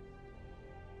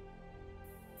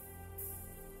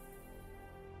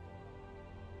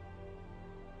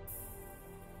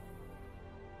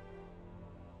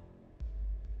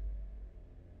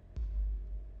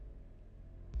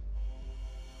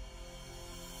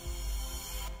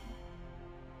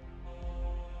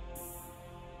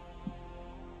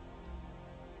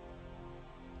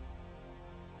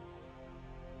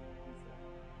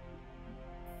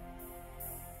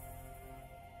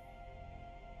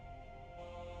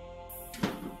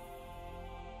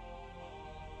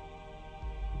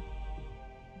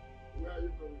 Where are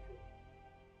you coming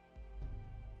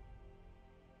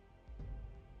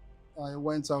from? I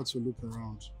went out to look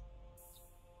around.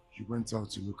 You went out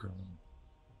to look around.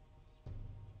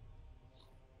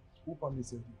 Who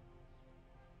permitted you?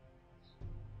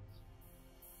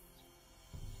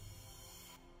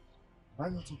 Why are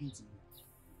you not talking to me?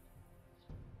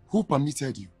 Who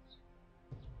permitted you?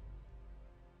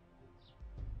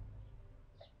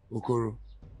 Okoro.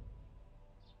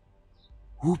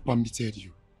 Who permitted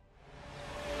you?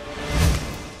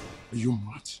 Are you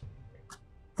mad?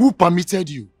 Who permitted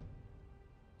you?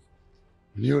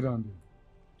 Kneel down there.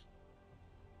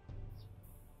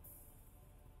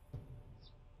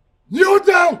 Kneel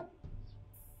down!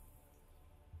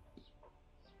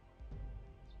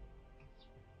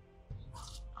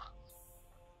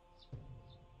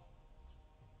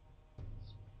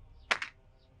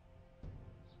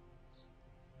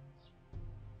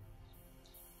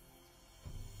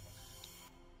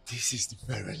 This is the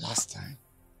very last time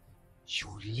you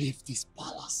will leave this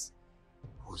palace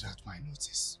without my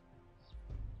notice.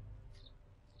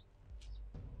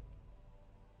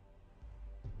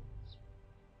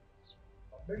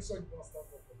 Make sure you don't start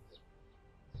from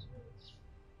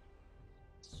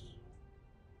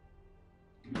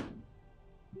there.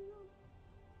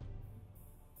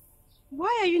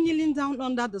 Why are you kneeling down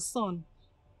under the sun?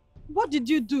 What did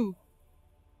you do?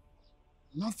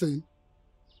 Nothing.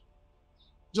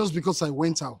 Just because I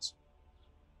went out.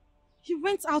 You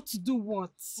went out to do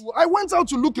what? I went out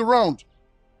to look around.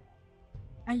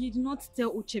 And you did not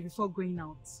tell Uche before going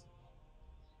out?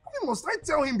 Why must I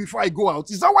tell him before I go out?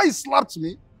 Is that why he slapped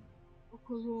me?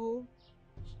 Okoro,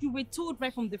 you were told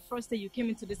right from the first day you came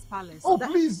into this palace. Oh,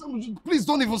 please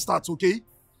don't even start, okay?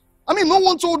 I mean, no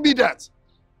one told me that.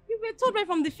 You were told right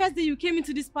from the first day you came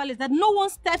into this palace that no one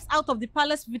steps out of the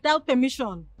palace without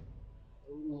permission.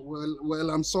 Well,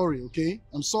 I'm sorry, okay?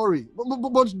 I'm sorry. But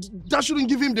that shouldn't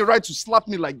give him the right to slap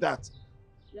me like that.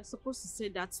 You're supposed to say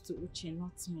that to Uche,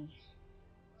 not me.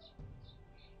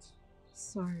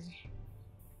 Sorry.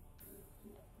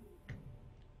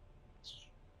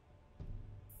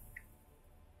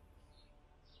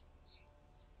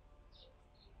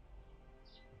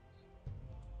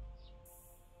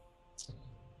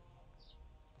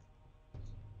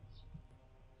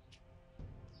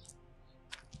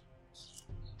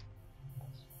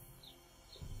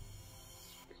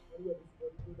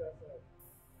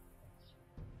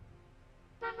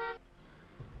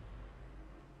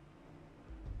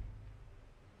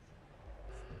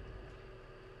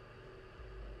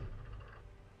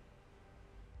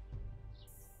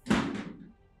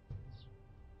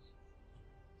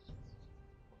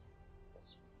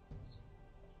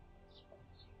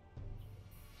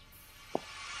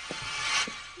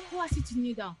 Who asked you to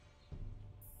kneel down?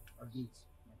 I did,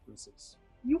 my princess.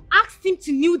 You asked him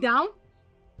to kneel down?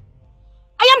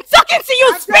 I am talking to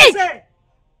you, speak!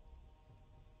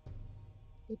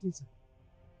 Get inside.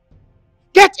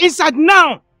 Get inside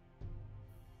now!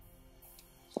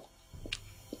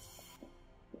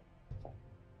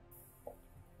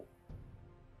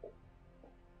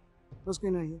 What's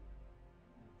going on here?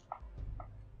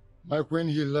 My queen,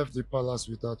 he left the palace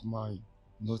without my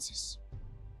notice.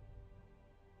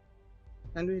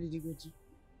 And where did you go to?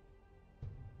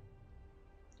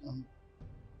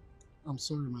 I'm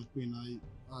sorry, my queen.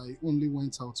 I only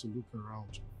went out to look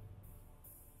around.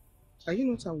 Are you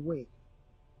not aware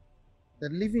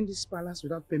that leaving this palace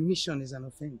without permission is an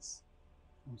offense?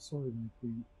 I'm sorry, my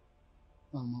queen.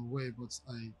 I'm aware, but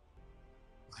I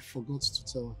forgot to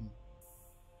tell him.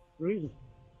 Really?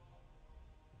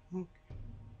 Okay.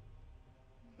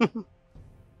 I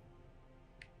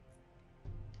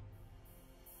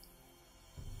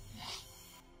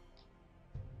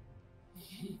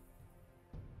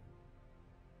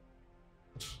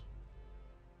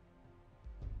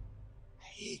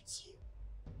hate you.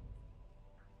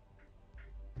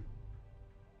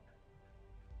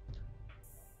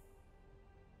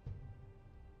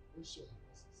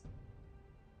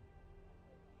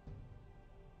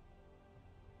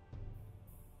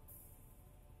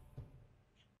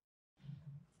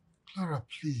 Clara,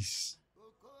 please.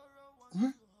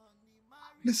 Huh?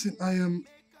 Listen, I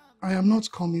am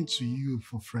not coming to you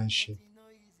for friendship.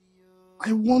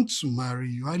 I want to marry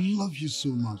you. I love you so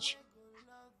much.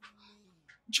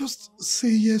 Just say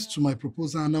yes to my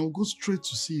proposal and I'll go straight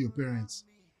to see your parents.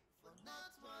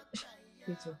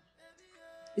 Peter,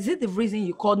 is it the reason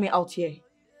you called me out here?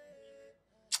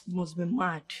 You must be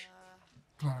mad.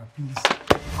 Clara, please.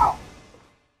 Ow.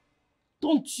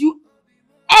 Don't you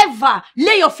ever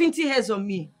lay your finty hairs on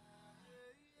me.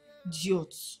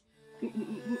 Idiot.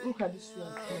 Look at this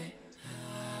one.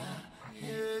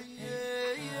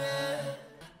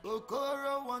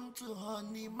 Okoro want to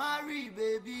honey marry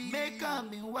baby, make her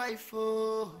me wife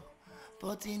oh,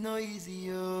 but it no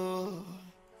easy oh.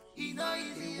 It no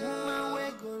easy oh. Woman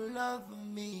we go love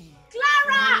me.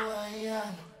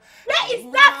 Clara! Where is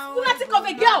that lunatic of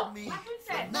a girl?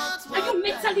 Are you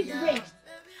mentally deranged?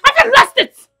 Have you lost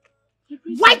it?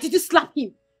 Why did you slap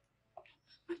him?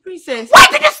 My princess. Why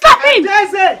did you slap him?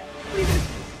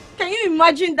 Can you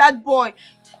imagine that boy?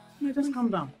 No, just calm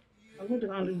down. I'm going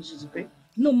to handle this, okay?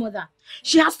 No, mother.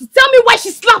 She has to tell me why she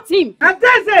slapped him.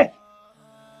 Adeze!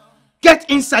 Get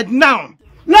inside now!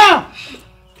 Now!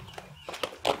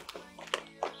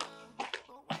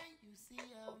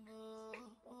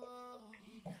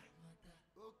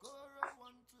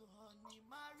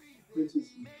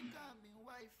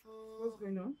 What's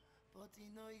going on?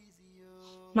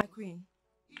 My queen,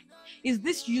 is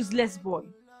this useless boy?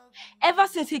 Ever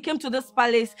since he came to this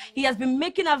palace, he has been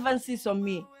making advances on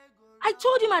me. I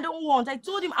told him I don't want. I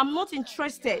told him I'm not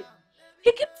interested.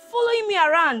 He kept following me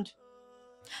around.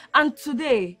 And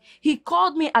today, he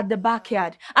called me at the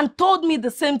backyard and told me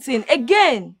the same thing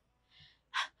again.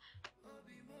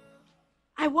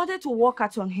 I wanted to walk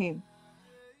out on him.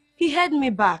 He held me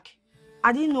back.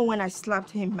 I didn't know when I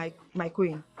slapped him, my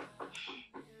queen.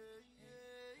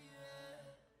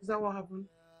 Is that what happened?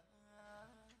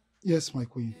 Yes, my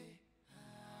queen.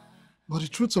 But the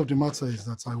truth of the matter is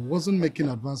that I wasn't making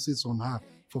advances on her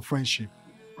for friendship.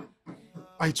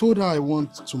 I told her I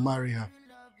want to marry her.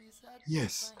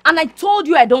 Yes. And I told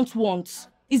you I don't want.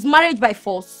 Is marriage by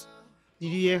force?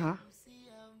 Did you hear her?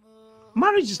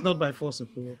 Marriage is not by force,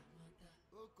 Okoro.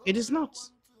 It is not.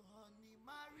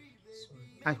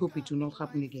 I hope it will not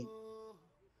happen again.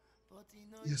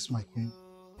 Yes, my queen.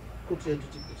 Go to your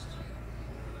duty post.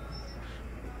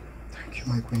 Thank you,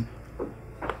 my queen.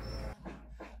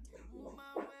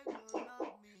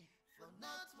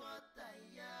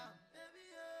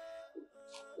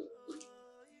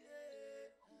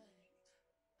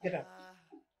 Get up.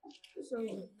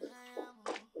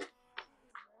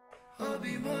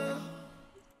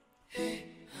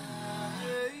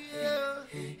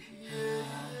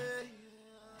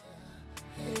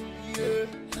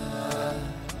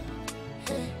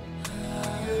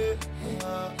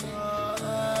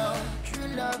 True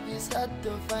love is hard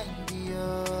to find you,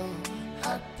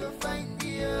 hard to find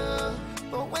you.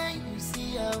 But when you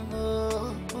see a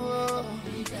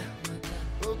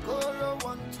Okoro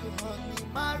want to honey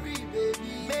marry,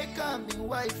 baby, make her me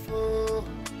wife, oh.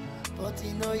 But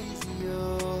it no easy,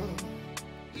 oh.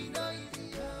 It no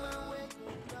easy, oh.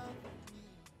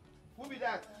 Who be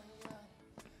that?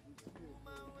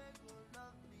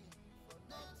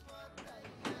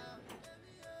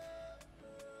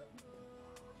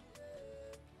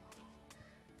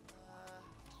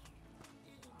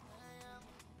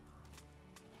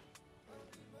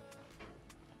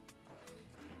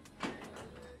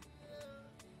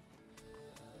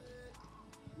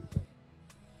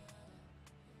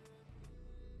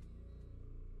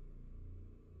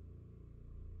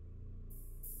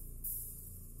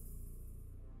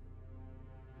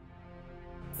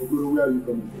 Okoro, where are you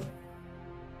coming from?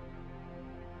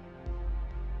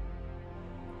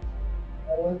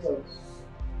 I went out.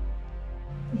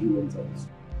 You went out.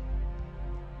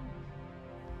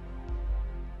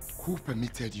 Who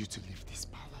permitted you to leave this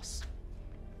palace?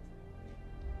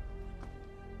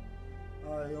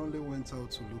 I only went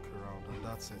out to look around, and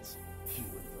that's it. You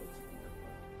went out to look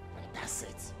around, and that's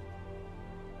it.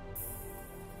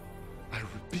 I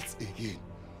repeat again.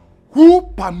 Who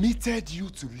permitted you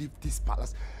to leave this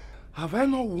palace? Have I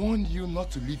not warned you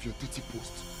not to leave your duty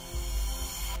post?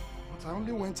 But I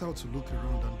only went out to look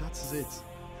around, and that's it.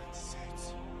 That's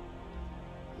it.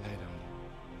 Lie down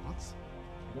there. What?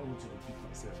 I don't want to repeat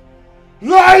myself.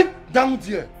 Lie down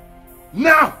there!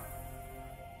 Now!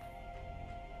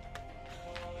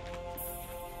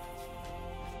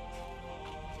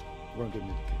 Go and get me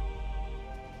the key.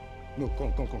 No,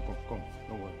 come.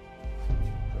 Don't worry.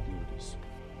 Help me with this.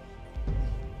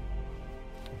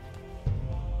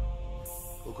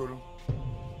 Okoro,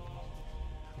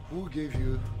 who gave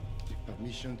you the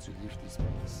permission to leave this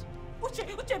place? Uche,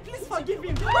 please forgive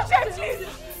him. Uche, please!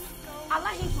 Allow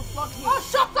him to flog him. Oh,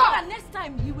 shut up! And next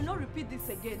time, he will not repeat this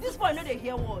again. This boy know they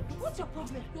hear word. What's your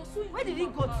problem? Where did he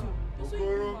go to?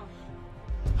 Okoro.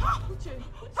 Uche,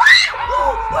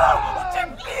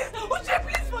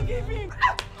 please forgive him.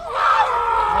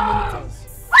 How many times?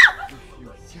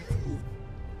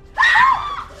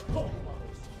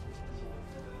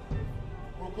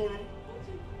 Okoro,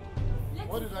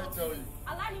 what did I tell you?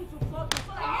 Allow him to flog him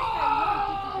so that next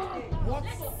time he What won't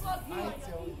repeat it again. Let him flog him. I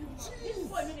tell you? This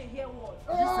boy know they hear word.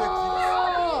 You said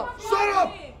shut up!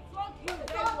 Flog him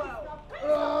very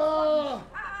well.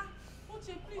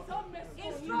 Uche, please don't mess with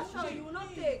him. Instruction you will not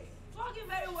take. Flog him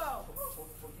very well.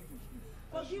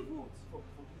 Forgive who?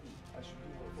 I should do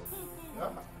what? Yeah?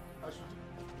 I should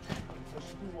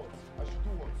do what?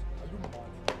 Are you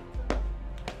mad?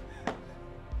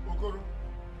 Okoro,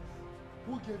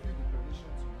 who gave you the permission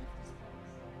to leave this palace?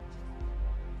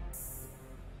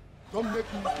 Don't make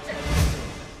me...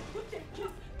 Uche,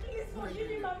 please forgive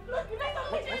him and flog him. Let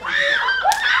him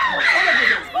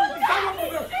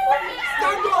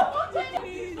Stand up!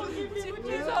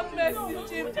 Please have mercy,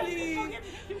 Uche, please.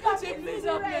 Uche, please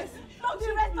have mercy. Flog the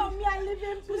rest of me and leave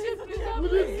him, please.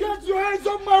 Will you get your hands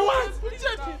on my wife?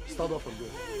 Stand up from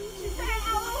there. I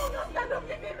will not stand up.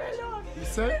 Leave him alone. You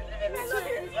say? Leave him alone.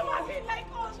 He's human being.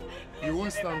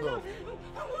 won't stand up.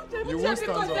 You won't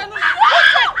stand up.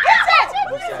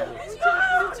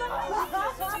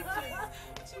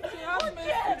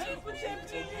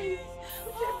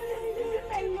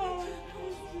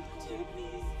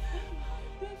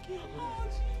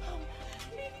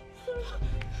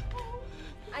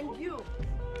 And you,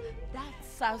 that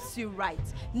serves you right.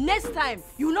 Next time,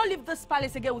 you will not leave this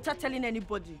palace again without telling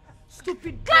anybody.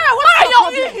 Stupid. Clara, why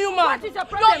are you inhuman? What is your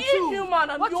problem? You're inhuman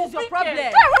and what you're is your wicked. problem?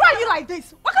 Clara, why are you like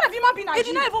this? What kind of human being are you? It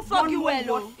did not even flog you well,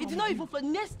 oh. It did not even flog.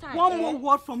 Next time. One more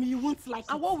word from you, you won't like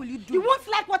it. And what will you do? You won't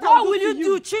like what I What will will do you to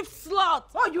do, Chief Slot?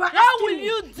 Oh, you are What asking will me.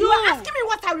 you do? You are asking me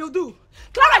what I will do.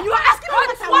 Clara, you are asking me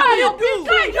what I will do.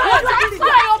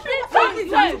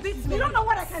 You don't know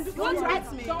what I can do. You want to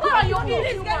hurt me? Clara, you're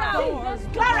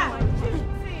inhuman. Clara.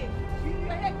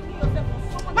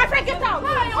 My friend, get out! Why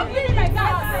are you feeling like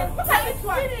that? Look at this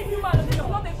one! Inhuman, this is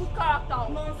not a good character.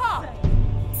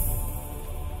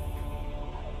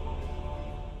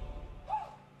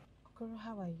 Okoro,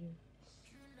 how are you?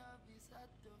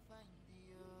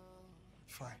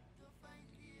 Fine.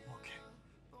 Okay.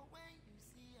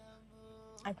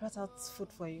 I brought out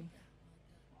food for you.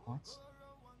 What?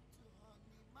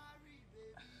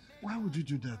 Why would you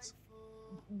do that?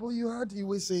 But you heard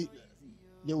Iwe say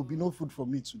there will be no food for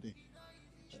me today.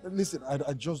 Listen,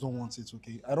 I just don't want it,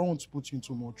 okay? I don't want to put you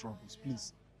into more troubles,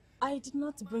 please. I did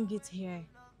not bring it here.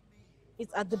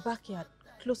 It's at the backyard,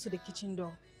 close to the kitchen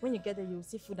door. When you get there, you will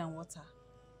see food and water.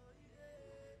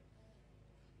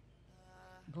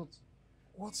 But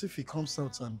what if he comes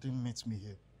out and didn't meet me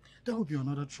here? That would be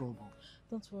another trouble.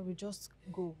 Don't worry, just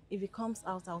go. If he comes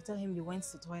out, I'll tell him you went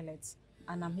to the toilet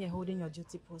and I'm here holding your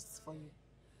duty posts for you.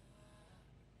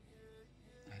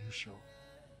 Are you sure?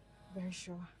 Very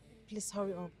sure. Please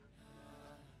hurry up.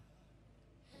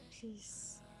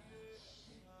 Please.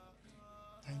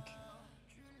 Thank you.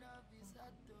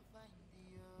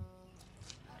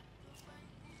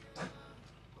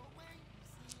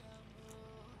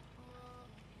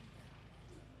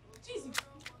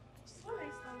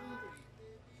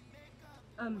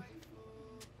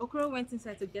 Okoro went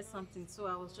inside to get something, so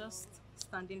I was just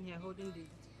standing here holding the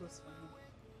post for him.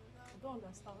 I don't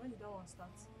understand. When did that one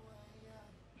start?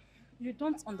 You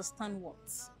don't understand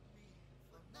what?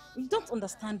 You don't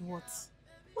understand what?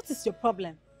 What is your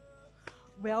problem?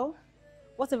 Well,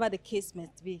 whatever the case may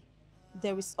be,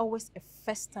 there is always a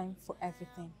first time for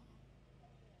everything.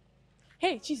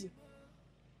 Hey, Chizzy.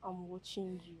 I'm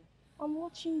watching you. I'm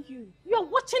watching you. You're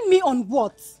watching me on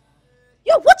what?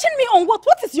 You're watching me on what?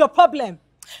 What is your problem?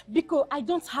 Because I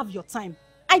don't have your time.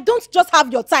 I don't just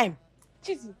have your time.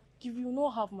 Chizzy, you will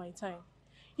not have my time.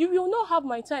 You will not have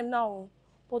my time now.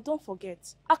 But don't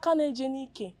forget, Akane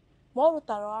Jenike, Moro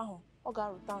Taraho,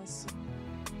 Oga Rutansi.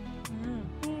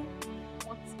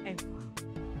 Whatever.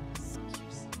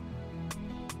 Excuse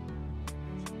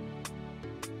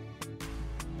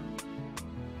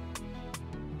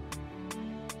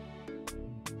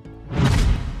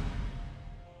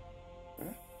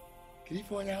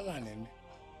me.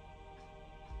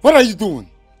 What are you doing?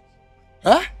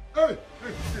 Huh? Hey!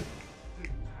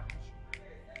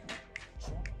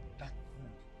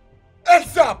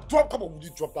 Heads up! Drop, come on, would you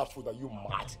drop that food? Are you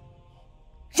mad?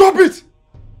 Drop it!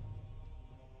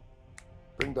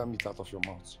 Bring that meat out of your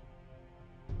mouth.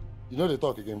 You know they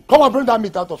talk again. Come on, bring that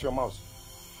meat out of your mouth.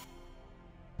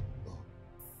 Oh,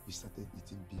 we started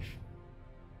eating beef.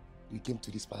 We came to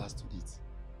this palace to eat.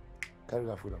 Carry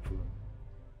that food and follow me.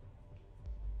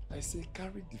 I say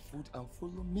carry the food and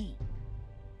follow me.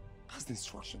 That's the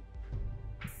instruction.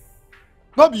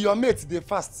 Not be your mate, they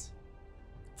fast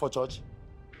for church.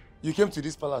 You came to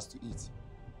this palace to eat.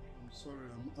 I'm sorry,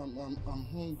 I'm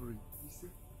hungry. You see,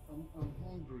 I'm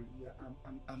hungry. Yeah,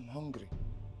 I'm hungry.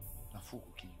 Now food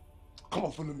will kill you. Come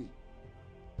on, follow me.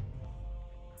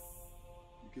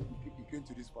 You came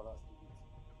to this palace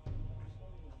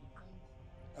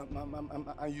to eat.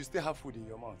 And you still have food in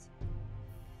your mouth.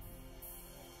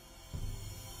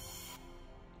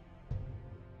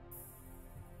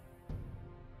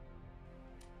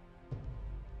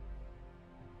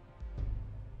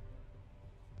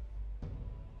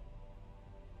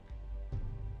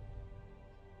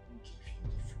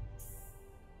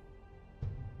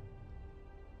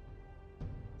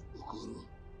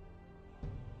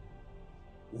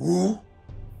 Who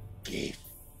gave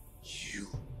you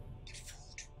the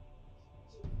food?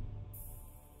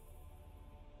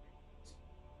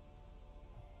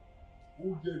 Who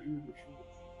gave you the food?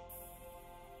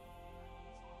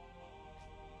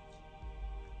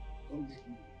 Don't make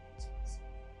me.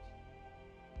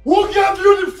 Who gave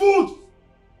you the food?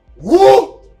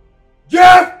 Who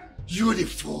gave you the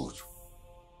food?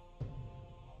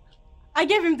 I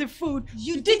gave him the food.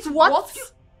 You did what?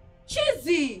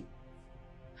 Cheesy!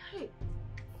 Hey.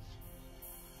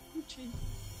 Uche,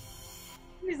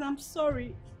 please, I'm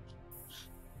sorry.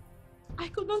 I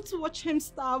couldn't watch him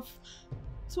starve,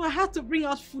 so I had to bring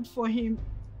out food for him.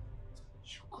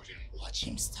 You couldn't watch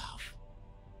him starve.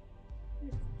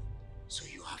 So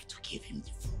you have to give him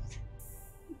the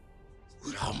food.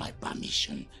 Without my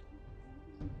permission.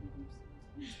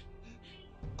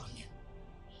 Come here.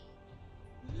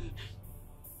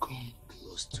 Come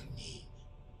close to me.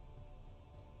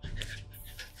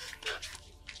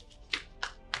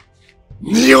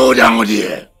 Kneel down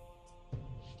there.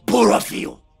 Both of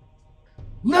you.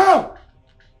 Now!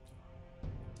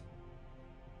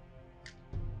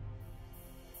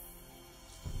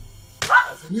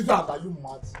 Kneel down. Are you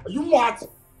mad? Are you mad?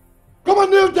 Come on,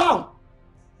 kneel down!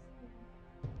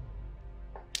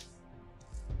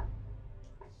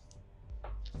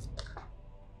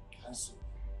 Hands up.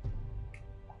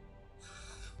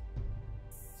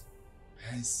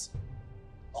 Hands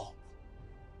up.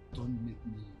 Don't make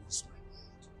me lose my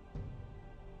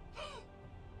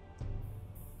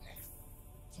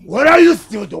mind. What are you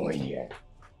still doing here?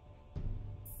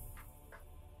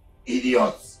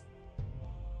 Idiots!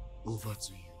 Over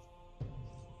to you.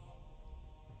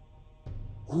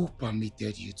 Who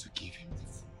permitted you to give him the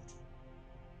food?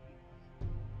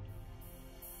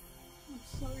 I'm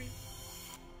sorry.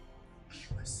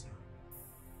 You are sorry.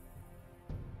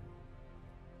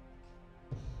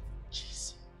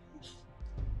 Jesus.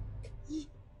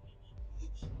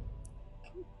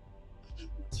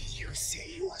 Did you say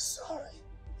you are sorry?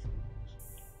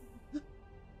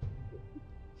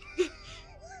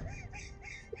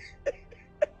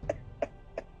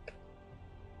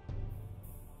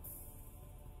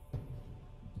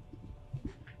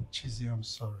 Chizzy, I'm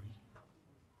sorry.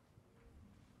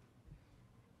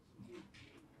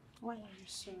 Why are you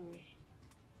sorry?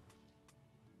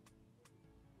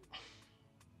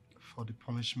 For the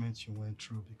punishment you went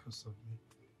through because of me.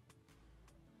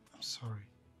 I'm sorry.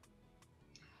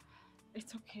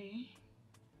 It's okay.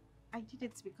 I did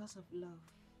it because of love.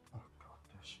 Oh God,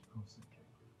 there she goes again.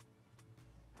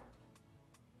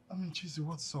 I mean, Chizzy,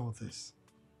 what's all this?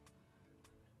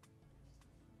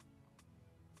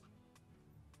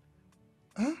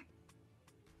 Huh?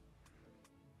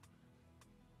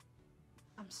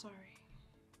 I'm sorry.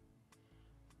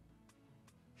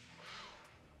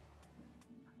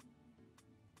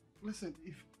 Listen,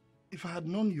 if I had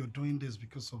known you're doing this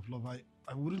because of love,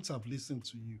 I wouldn't have listened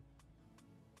to you.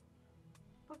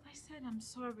 But I said I'm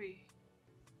sorry.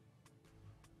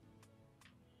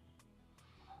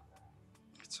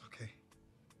 It's okay.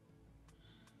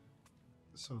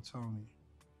 So tell me,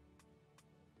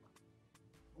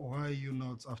 why are you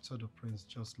not after the prince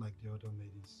just like the other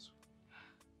maidens?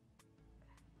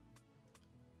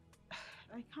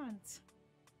 I can't.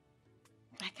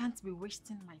 I can't be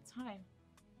wasting my time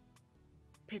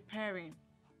preparing,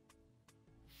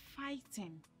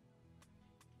 fighting,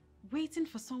 waiting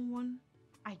for someone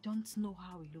I don't know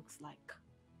how he looks like.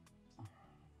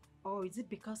 Or is it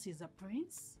because he's a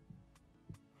prince?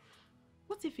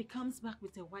 What if he comes back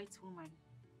with a white woman?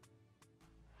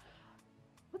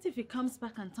 What if he comes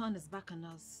back and turns his back on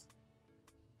us?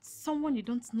 Someone you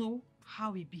don't know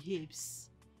how he behaves.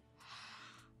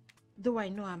 Though I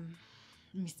know I'm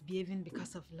misbehaving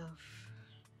because of love.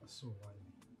 So why?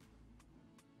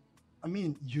 I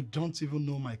mean, you don't even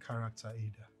know my character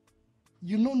either.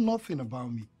 You know nothing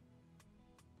about me.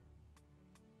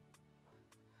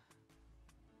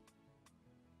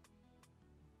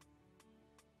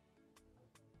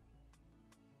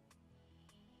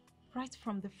 Right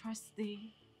from the first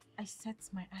day I set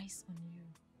my eyes on you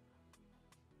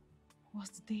was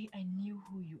the day I knew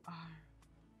who you are.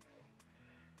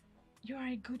 You are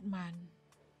a good man.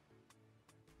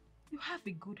 You have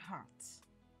a good heart.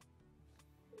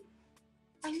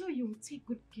 I know you will take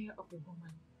good care of a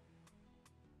woman.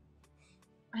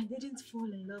 I didn't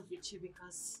fall in love with you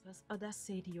because others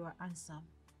said you are handsome.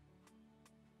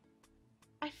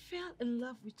 I fell in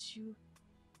love with you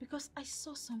because I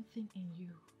saw something in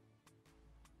you.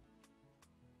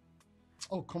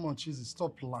 Oh, come on, Chizzy,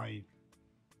 stop lying.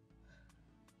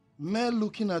 Men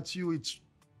looking at you, it's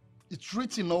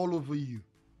written all over you.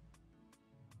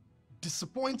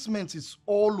 Disappointment is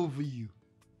all over you.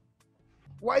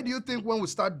 Why do you think when we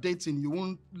start dating, you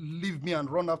won't leave me and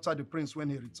run after the prince when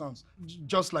he returns,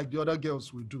 just like the other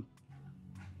girls will do?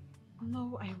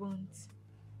 No, I won't.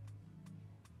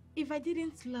 If I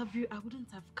didn't love you, I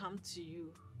wouldn't have come to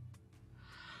you.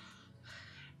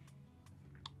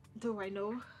 Though I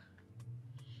know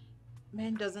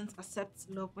men doesn't accept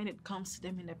love when it comes to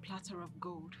them in a platter of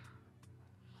gold.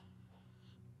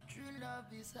 True love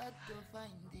is hard to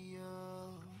find you,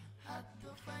 hard to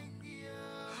find you.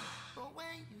 But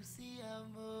when you see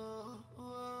him,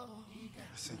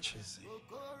 Listen, cheesy.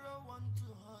 Okoro want to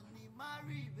honey,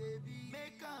 marry baby,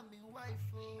 make him in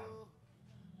wife, oh.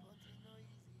 But you know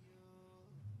easy,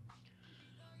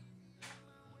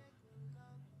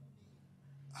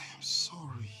 I am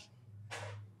sorry.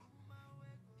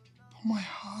 But my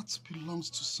heart belongs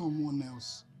to someone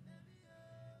else.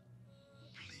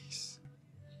 Please.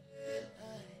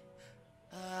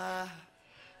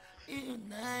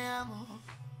 Inayamo,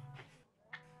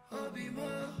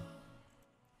 Obimo.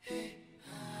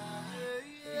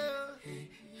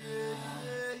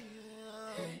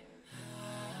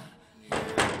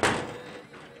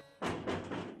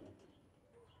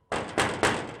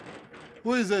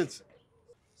 Who is it?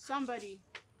 Somebody.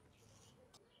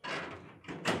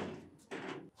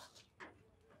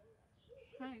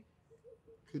 Hi.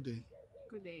 Good day.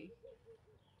 Good day.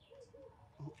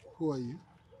 Who are you?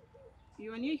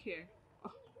 You are new here?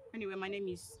 Oh, anyway, my name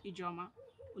is Ijoma,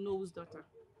 Onowu's daughter.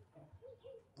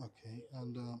 Okay,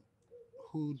 and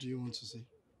who do you want to see?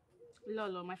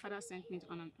 Lolo, my father sent me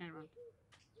on an errand.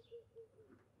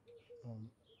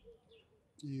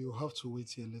 You have to wait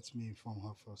here. Let me inform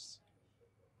her first.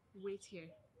 Wait here.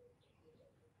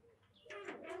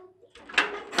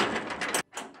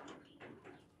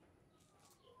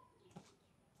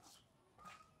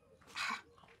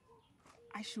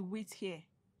 I should wait here.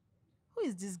 Who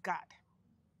is this guard?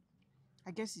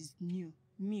 I guess he's new.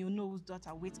 Me, Onowu's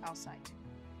daughter, wait outside.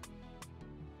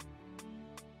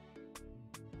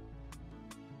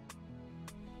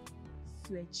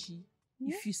 Swechi,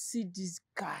 if you see this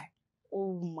guy,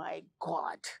 oh my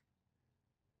God.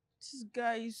 This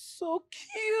guy is so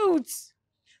cute.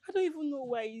 I don't even know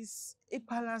why he's a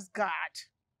palace guard.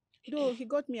 Though he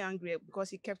got me angry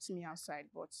because he kept me outside,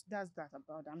 but that's that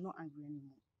about it. I'm not angry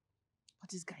anymore. But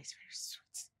this guy is very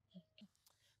sweet.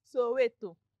 So wait,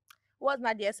 what's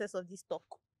not the essence of this talk?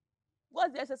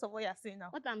 What's the essence of what you're saying now?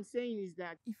 What I'm saying is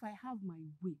that if I have my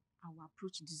way, I will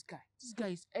approach this guy. This guy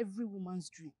is every woman's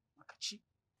dream. Makachi.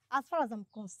 As far as I'm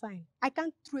concerned, I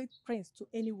can't trade Prince to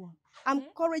anyone. I'm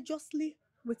courageously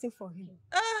waiting for him.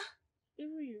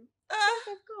 Even you?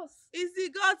 Of course. Is the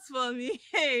gods for me?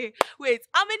 Hey, wait,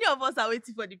 how many of us are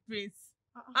waiting for the prince?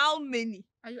 How many?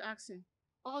 Are you asking?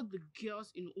 All the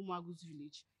girls in Umagu's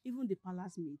village, even the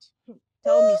palace maid.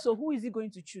 Tell me, so who is he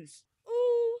going to choose?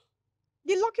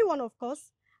 The lucky one, of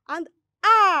course. And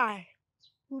I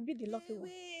will be the lucky one.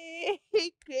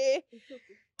 Okay.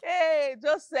 Hey,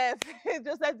 Joseph.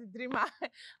 Joseph the dreamer.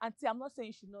 Auntie, I'm not saying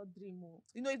you should not dream.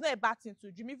 You know, it's not a bad thing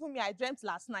to dream. Even me, I dreamt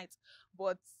last night.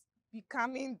 But be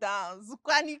calming down.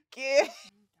 Zukwanike.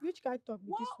 Which guy talk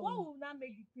with this one? What will not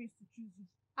make the prince to choose you?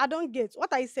 I don't get.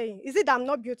 What are you saying? Is it that I'm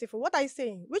not beautiful? What are you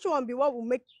saying? Which one be what will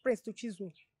make Prince to choose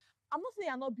me? I'm not saying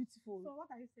you're not beautiful. So what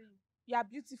are you saying? You are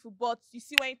beautiful, but you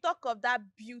see, when you talk of that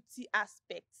beauty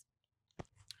aspect,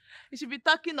 you should be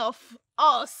talking of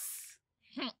us.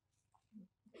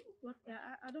 What?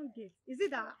 I don't get. Is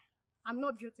it that I'm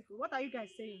not beautiful? What are you guys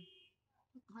saying?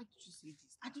 Why did you say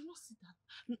this? I do not see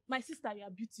that. My sister, you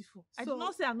are beautiful. I So- do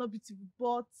not say I'm not beautiful,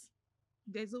 but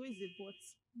there's always a but.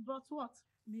 But what?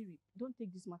 Mary, don't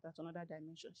take this matter to another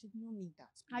dimension. She did not mean that.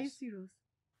 Are you please. serious?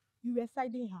 You were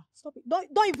siding her. Stop it.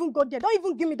 Don't even go there. Don't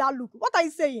even give me that look. What are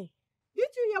you saying? Did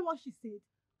you hear what she said?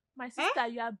 My sister,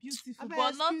 you are beautiful, Abeg,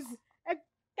 but not. excuse me.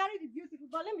 Carry the beautiful.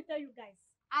 But let me tell you guys,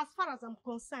 as far as I'm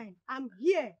concerned, I'm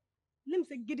here. Let me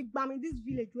say, Gidigbam in this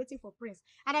village waiting for Prince.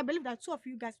 And I believe that two of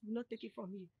you guys will not take it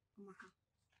from me.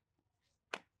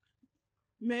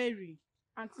 Mary.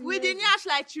 Auntie With Mary. the nyash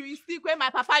like you stick where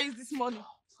my papa used this morning.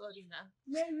 Sorry, now.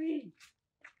 Mary.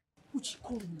 Uchi,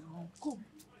 come now, come.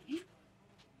 Eh?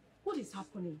 What is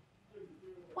happening?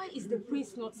 Why is the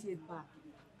prince not yet back?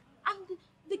 And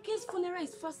the king's funeral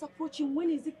is fast approaching. When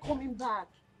is he coming back?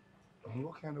 And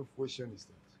what kind of question is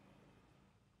that?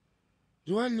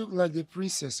 Do I look like the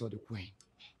princess or the queen?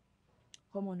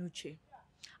 Come on, Uche.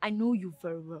 I know you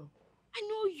very well. I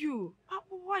know you.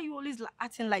 Why are you always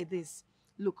acting like this?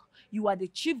 Look, you are the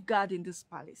chief guard in this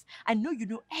palace. I know you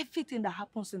know everything that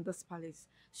happens in this palace.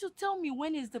 So tell me,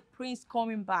 when is the prince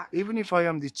coming back? Even if I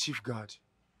am the chief guard,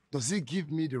 does it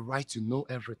give me the right to know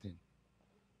everything?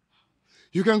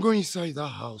 You can go inside that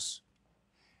house.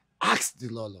 Ask the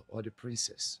Lolo or the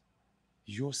princess.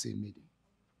 You're a maiden,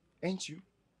 ain't you?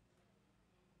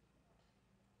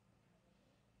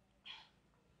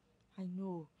 I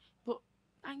know, but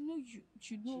I know you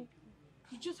know.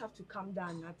 You just have to calm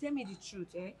down now. Tell me the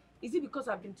truth, eh? Is it because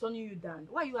I've been turning you down?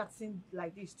 Why are you acting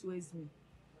like this towards me?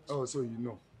 Oh, so you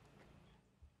know.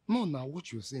 No, now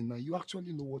what you're saying now, you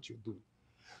actually know what you're doing.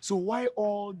 So why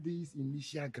all these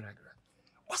initial gragra?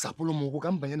 What's up, Polo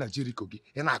Company na Jericho?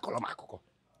 And I call him Akoko.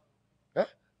 Eh?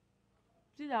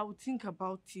 Still, I would think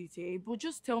about it, eh? But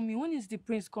just tell me, when is the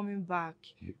prince coming back?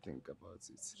 You think about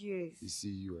it. Yes. You see,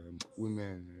 you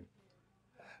women.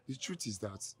 The truth is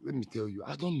that, let me tell you,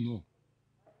 I don't know.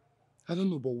 I don't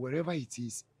know, but wherever it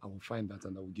is, I will find that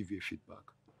and I will give you a feedback.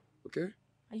 Okay?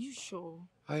 Are you sure?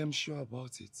 I am sure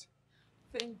about it.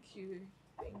 Thank you.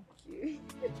 Thank you.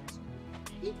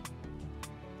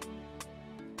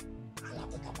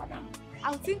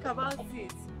 I'll think about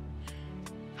it.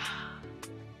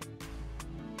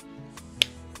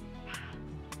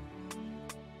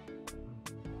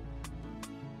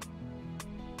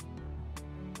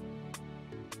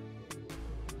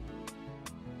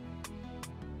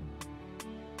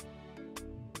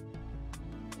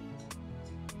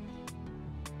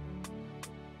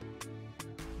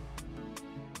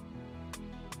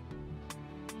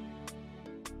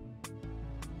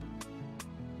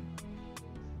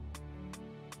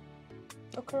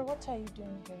 Okoro, what are you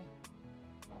doing here?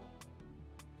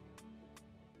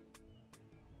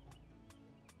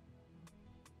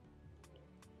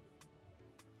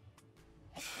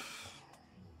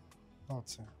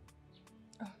 Nothing.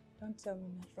 Oh, don't tell me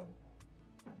nothing.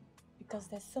 Because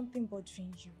there's something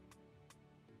bothering you.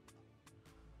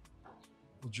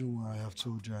 Uju, I have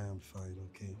told you I am fine,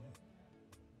 okay?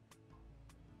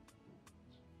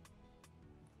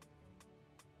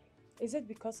 Is it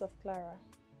because of Clara?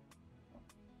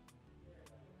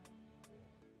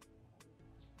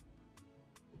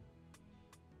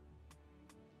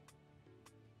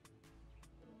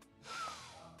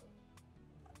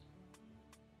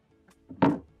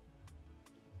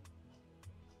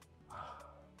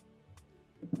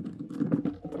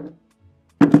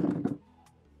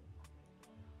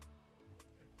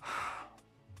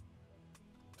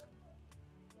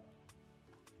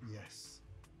 Yes.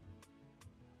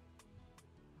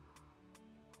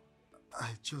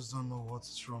 I just don't know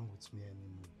what's wrong with me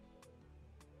anymore.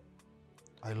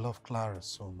 I love Clara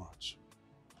so much.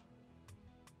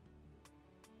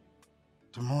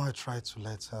 The more I try to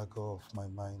let her go off my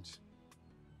mind,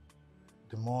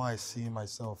 the more I see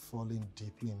myself falling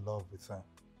deeply in love with her.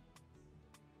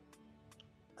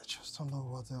 I just don't know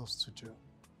what else to do.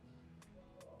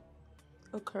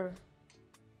 Okoro.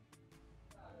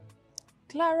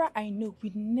 Clara, I know,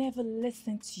 will never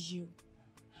listen to you.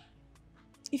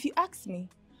 If you ask me,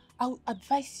 I would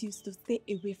advise you to stay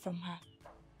away from her.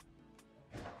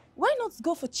 Why not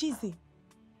go for Chizzy?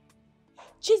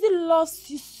 Chizzy loves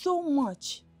you so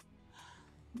much.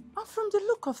 And from the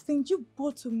look of things, you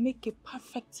both will make a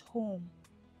perfect home.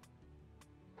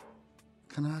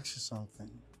 Can I ask you something?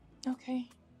 Okay.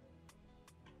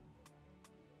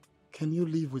 Can you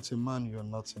live with a man you're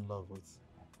not in love with?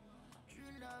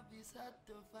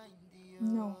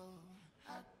 No.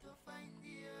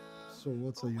 So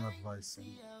what are you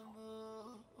advising?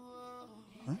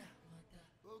 Huh?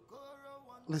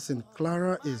 Listen,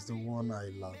 Clara is the one I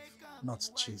love, not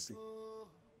Chizzy.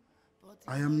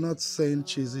 I am not saying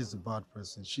Chizzy is a bad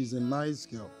person. She's a nice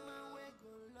girl.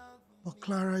 But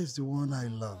Clara is the one I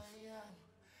love.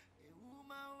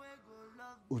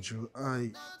 Uju,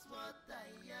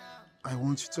 I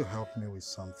want you to help me with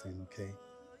something, okay?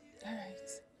 All right.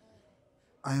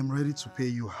 I am ready to pay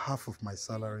you half of my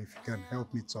salary if you can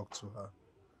help me talk to her.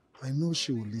 I know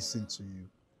she will listen to you.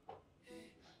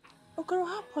 Okoro,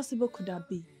 how possible could that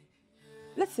be?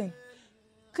 Listen,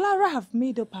 Clara have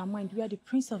made up her mind where the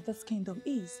prince of this kingdom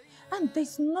is, and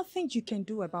there's nothing you can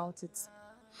do about it.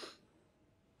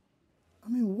 I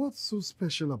mean, what's so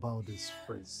special about this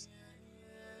phrase?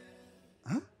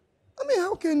 Huh? I mean,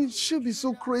 how can she be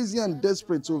so crazy and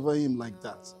desperate over him like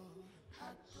that?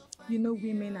 You know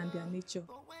women and their nature.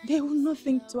 They will not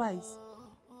think twice.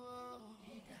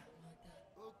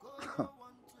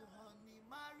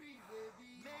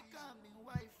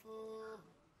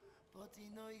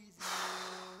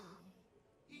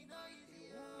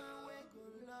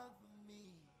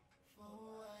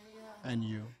 And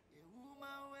you?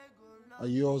 Are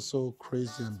you also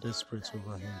crazy and desperate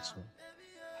over him too?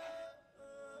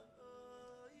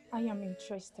 I am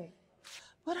interested.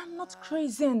 But I'm not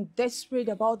crazy and desperate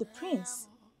about the prince.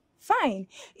 Fine,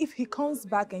 if he comes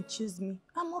back and chooses me,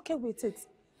 I'm okay with it.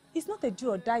 It's not a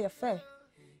do or die affair.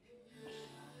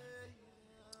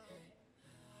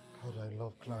 God, I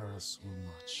love Clara so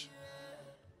much.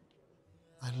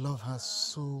 I love her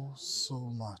so, so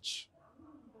much.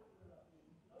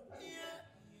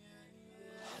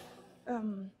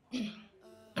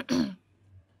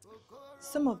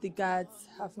 Some of the guards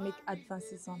have made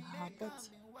advances on her, but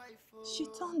she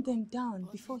turned them down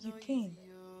before you came.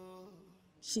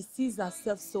 She sees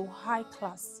herself so high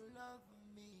class.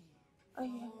 I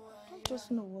don't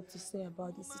just know what to say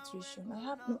about this situation. I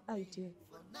have no idea.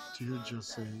 Do you just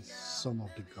say some of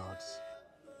the gods?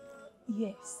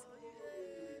 Yes.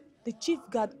 The chief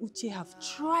guard Uche have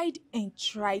tried and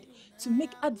tried to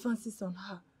make advances on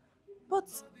her. But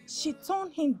she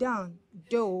turned him down,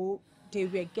 though they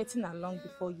were getting along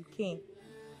before you came.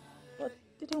 But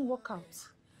it didn't work out.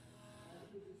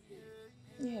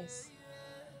 Yes.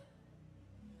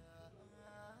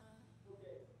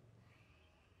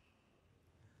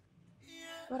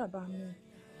 What about me?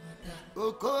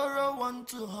 Okoro want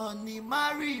to honey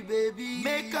marry baby,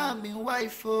 make am in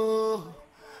wife oh,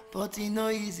 but e no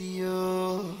easy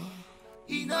oh.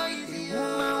 E no easy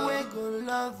oh. Woman wey go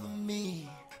love me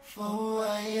for who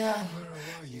I am.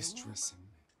 Why are you stressing me?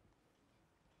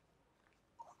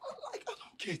 Like, I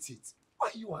don't get it. Why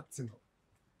are you acting up?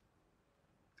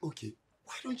 Okay,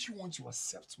 why don't you want to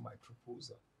accept my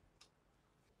proposal?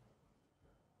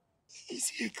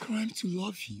 Is it a crime to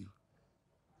love you?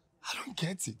 I don't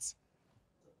get it.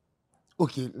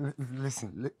 Okay,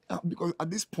 listen, because at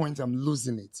this point I'm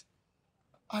losing it.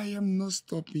 I am not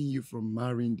stopping you from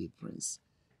marrying the prince.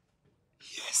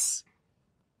 Yes.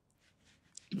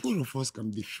 Both of us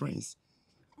can be friends.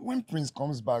 When Prince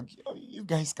comes back, you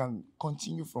guys can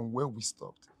continue from where we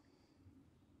stopped.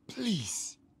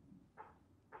 Please.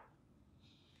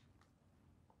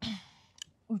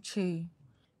 Uche,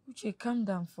 calm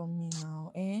down for me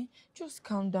now, eh? Just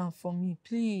calm down for me,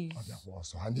 please. Calm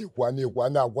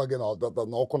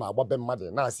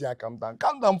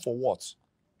down for what?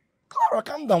 Clara,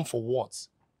 calm down for what?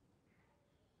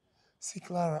 See,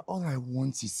 Clara, all I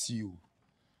want is you.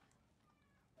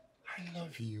 I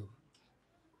love you.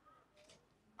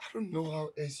 I don't know how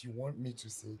else you want me to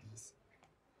say this.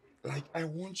 Like, I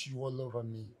want you all over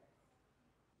me.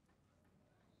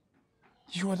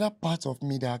 You are that part of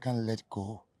me that I can't let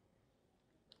go.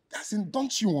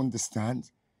 Don't you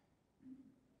understand?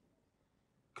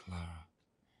 Clara,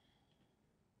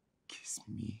 kiss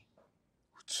me.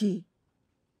 Uche.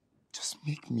 Just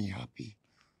make me happy.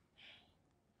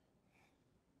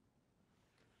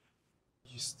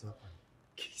 You stop and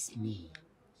kiss me.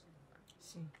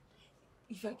 See,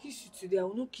 if I kiss you today, I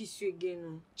will not kiss you again.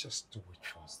 No? Just do it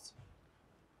first.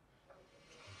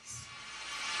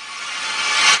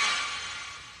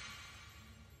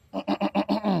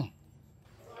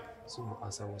 So,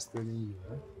 as I was telling you,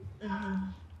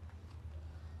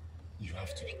 you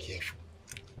have to be careful.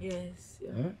 Yes.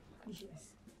 Yeah. Huh?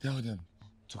 Yes. Tell them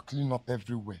to clean up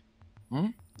everywhere.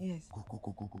 Yes. Go.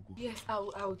 Yes, I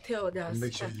will tell that.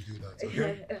 Make sure you do that,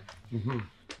 okay?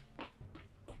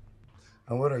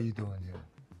 And what are you doing here?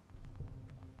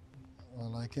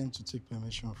 Well, I came to take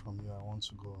permission from you. I want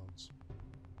to go out.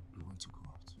 You want to go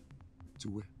out? To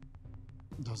where?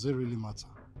 Does it really matter?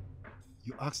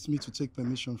 You asked me to take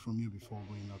permission from you before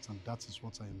going out, and that is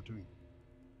what I am doing.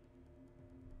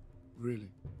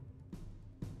 Really?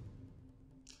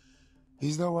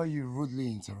 Is that why you rudely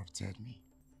interrupted me?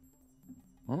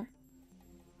 Huh?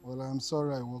 Well, I'm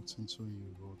sorry I walked into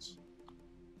you, but...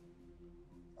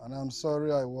 And I'm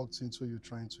sorry I walked into you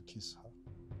trying to kiss her.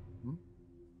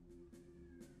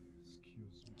 Excuse me.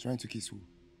 Trying to kiss who?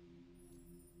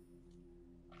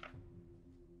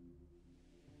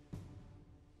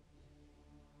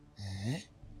 Eh?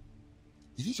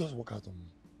 Did you just walk out on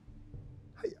me?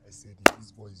 I said it,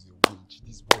 this boy is a witch.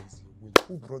 This boy is a witch.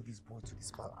 Who brought this boy to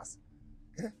this palace?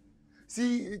 Eh?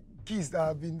 See, kids that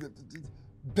have been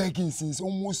begging since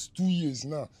almost 2 years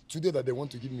now. Today that they want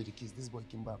to give me the kiss, this boy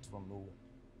came back from nowhere.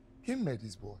 He met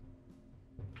this boy.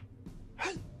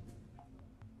 Hey!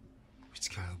 Which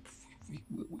kind of...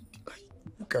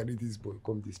 Who carry this boy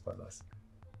come this palace?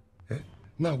 Eh?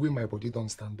 Now when my body don't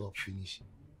stand up, finish.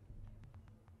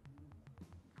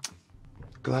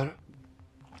 Clara?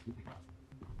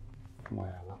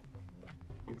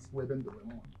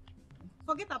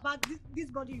 Forget about this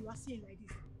body you are seeing like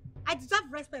this. I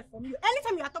deserve respect from you.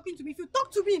 Anytime you are talking to me, if you talk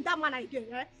to me in that manner again,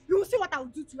 you will see what I will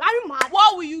do to you. Are you mad?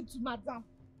 What will you do, madam?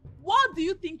 What do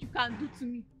you think you can do to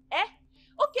me?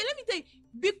 Okay, let me tell you.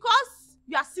 Because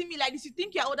you are seeing me like this, you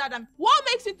think you are older than me. What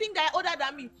makes you think that you are older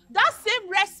than me? That same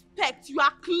respect you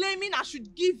are claiming I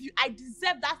should give you, I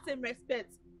deserve that same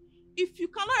respect. If you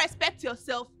cannot respect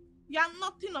yourself, you are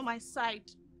nothing on my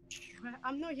side.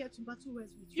 I'm not here to battle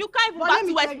words with you. You can't even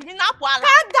battle words with me.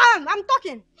 Calm down! I'm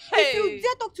talking. Hey. If you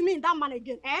dare talk to me in that manner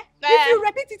again, if you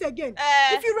repeat it again,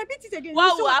 you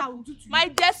will see what I will do to you. My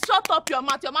dear, shut up your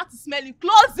mouth. Your mouth is smelling.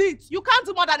 Close it. You can't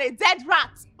do more than a dead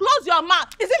rat. Close your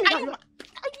mouth. Is it me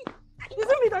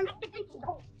that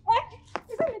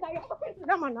you're talking to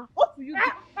that manner? What do you do? I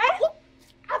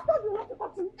told you not to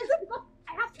talk to me. Is it because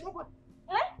I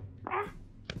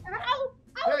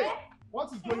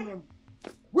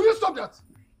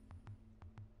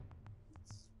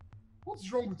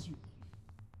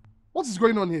What is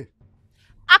going on here?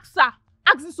 Ask her.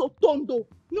 Ask this Otondo.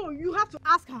 No, you have to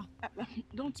ask her.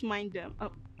 Don't mind them,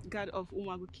 God of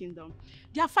Umagu Kingdom.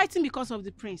 They are fighting because of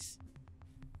the prince.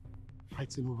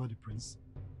 Fighting over the prince?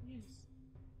 Yes.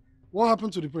 What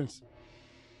happened to the prince?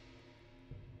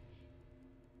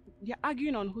 They are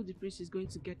arguing on who the prince is going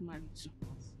to get married to.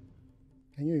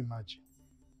 Can you imagine?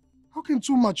 How can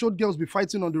two matured girls be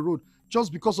fighting on the road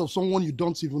just because of someone you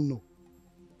don't even know?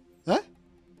 Eh?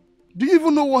 Do you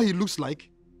even know what he looks like?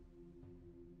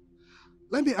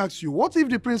 Let me ask you, what if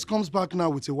the prince comes back now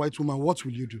with a white woman? What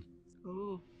will you do?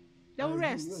 Oh, they'll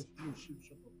rest.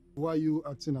 Why are you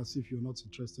acting as if you're not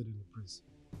interested in the prince?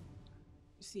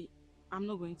 See, I'm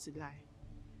not going to lie.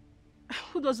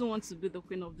 Who doesn't want to be the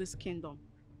queen of this kingdom?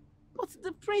 But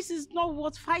the prince is not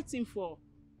worth fighting for.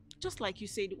 Just like you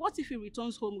said, what if he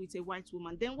returns home with a white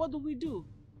woman? Then what do we do?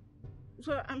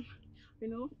 So I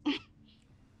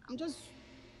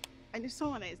need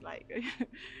someone that is like...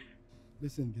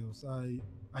 Listen, girls,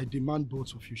 I demand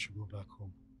both of you should go back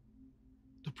home.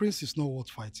 The prince is not worth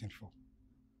fighting for.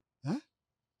 Huh?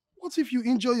 What if you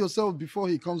injure yourself before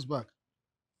he comes back?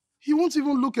 He won't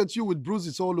even look at you with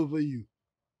bruises all over you.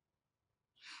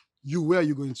 You, where are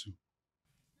you going to?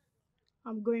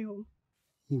 I'm going home.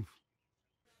 Move.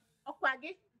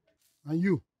 Okwage. And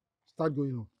you, start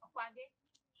going home. Okwage.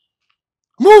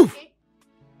 Move!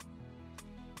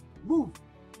 Move!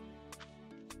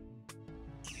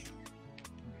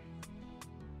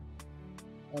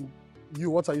 And you,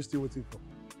 what are you still waiting for?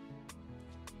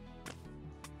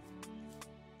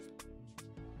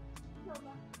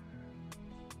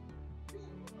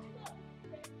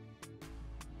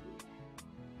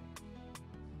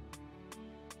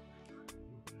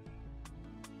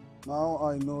 Now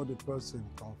I know the person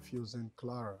confusing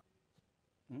Clara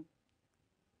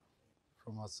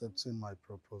from accepting my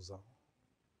proposal.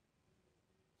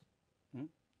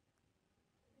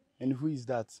 And who is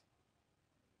that?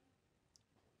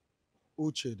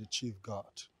 Uche, the chief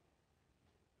guard.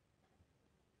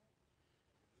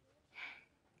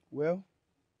 Well,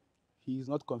 he is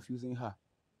not confusing her.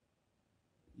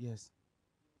 Yes,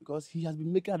 because he has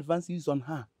been making advances on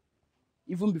her,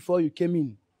 even before you came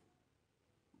in.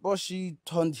 But she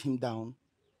turned him down.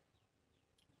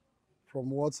 From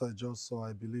what I just saw,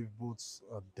 I believe both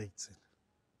are dating.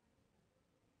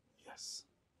 Yes.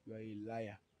 You are a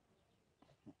liar.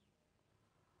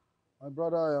 My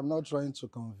brother, I am not trying to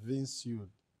convince you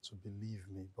to believe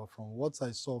me, but from what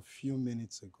I saw a few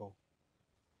minutes ago,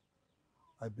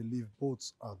 I believe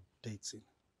both are dating.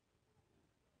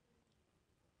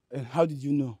 And how did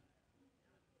you know?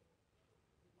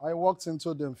 I walked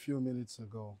into them a few minutes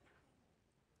ago.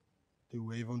 They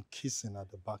were even kissing at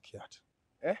the backyard.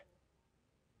 Eh?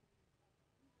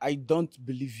 I don't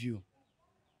believe you.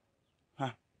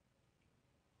 Huh?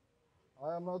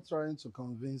 I am not trying to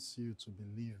convince you to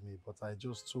believe me, but I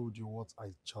just told you what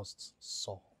I just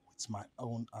saw with my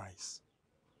own eyes.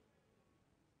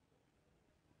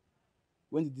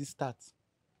 When did this start?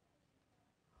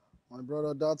 My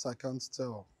brother, that I can't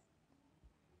tell.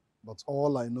 But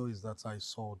all I know is that I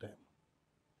saw them.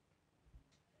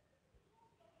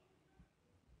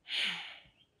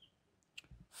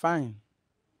 Fine.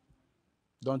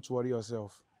 Don't worry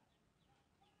yourself.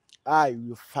 I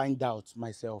will find out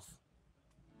myself.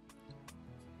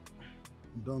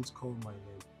 Don't call my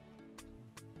name.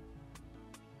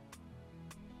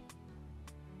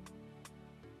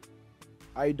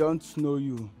 I don't know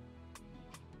you.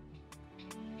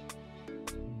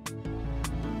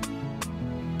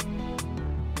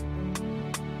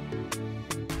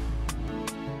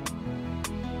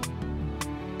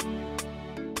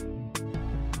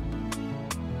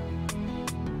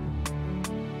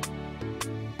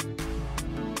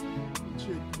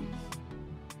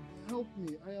 Help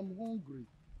me, I am hungry.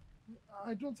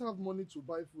 I don't have money to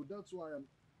buy food. That's why I'm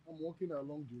walking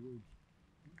along the road.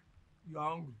 You are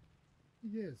hungry?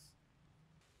 Yes.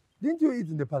 Didn't you eat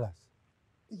in the palace?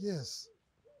 Yes.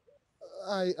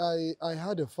 I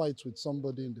had a fight with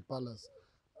somebody in the palace,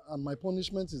 and my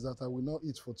punishment is that I will not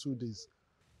eat for 2 days.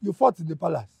 You fought in the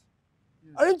palace?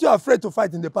 Yes. Aren't you afraid to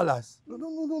fight in the palace?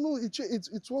 No.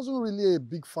 It wasn't really a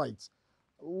big fight.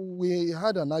 We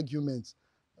had an argument,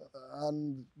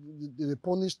 and they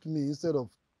punished me instead of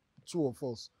 2 of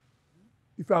us.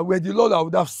 If I were the Lord, I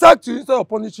would have sacked you instead of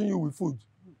punishing you with food.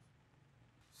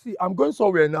 See, I'm going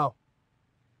somewhere now.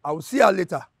 I will see her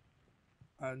later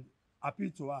and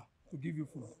appeal to her to give you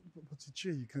food. But Iche,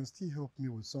 you can still help me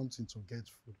with something to get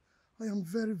food. I am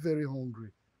very, very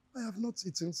hungry. I have not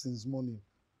eaten since morning.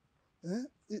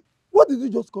 What did you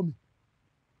just call me?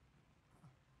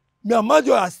 Me and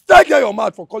Majo are stagger your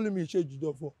mouth for calling me Iche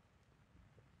Judo for.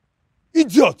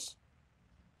 Idiot!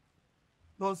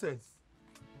 Nonsense.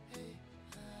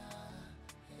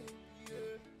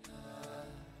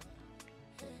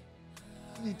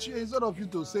 Instead of you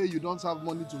to say you don't have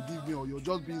money to give me or you're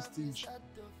just being stingy.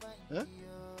 Eh?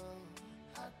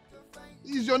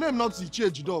 Is your name not Ichie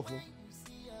Jidofo?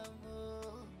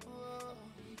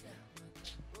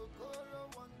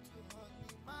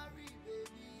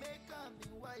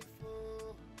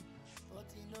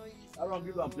 I don't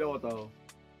give them pure water.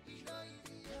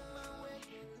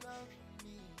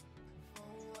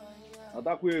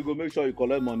 Atakwe, go make sure you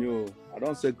collect money. Oh. I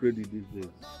don't say credit these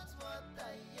days.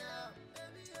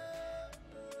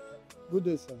 Good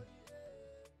day, sir.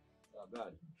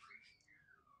 Bad.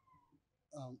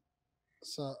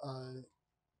 Sir,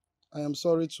 I am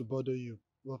sorry to bother you,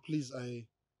 but please, I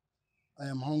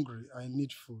am hungry. I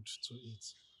need food to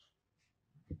eat.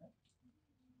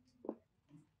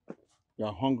 You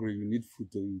are hungry, you need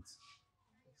food to eat.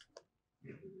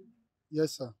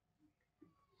 Yes, sir.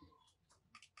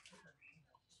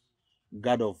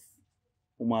 God of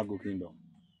Umago Kingdom.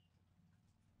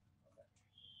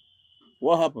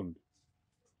 What happened?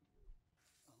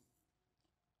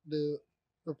 The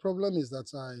problem is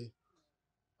that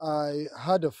I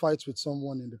had a fight with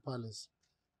someone in the palace.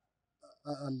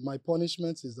 And my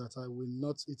punishment is that I will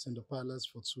not eat in the palace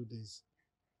for 2 days.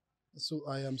 So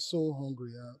I am so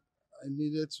hungry. I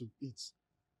needed to eat.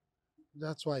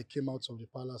 That's why I came out of the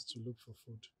palace to look for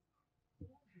food.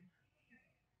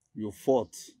 You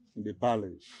fought in the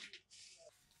palace.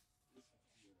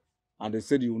 And they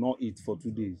said you will not eat for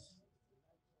 2 days.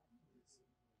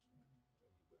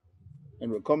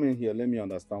 Anyway, come in here. Let me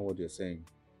understand what you're saying.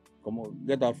 Come on,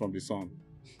 get out from the sun.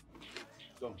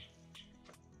 Come.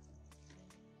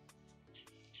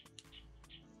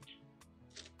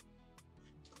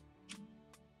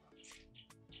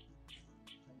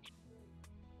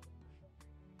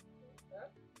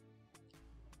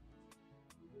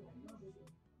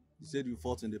 You said you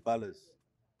fought in the palace.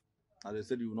 And they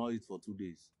said you will not eat for 2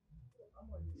 days.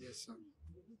 Yes, sir.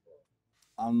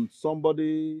 And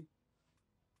somebody,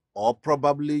 or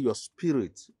probably your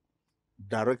spirit,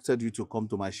 directed you to come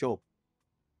to my shop.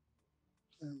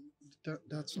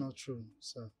 That's not true,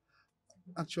 sir.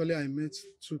 Actually, I met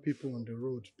 2 people on the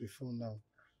road before now.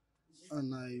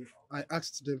 And I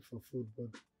asked them for food, but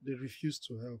they refused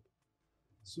to help.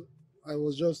 So I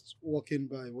was just walking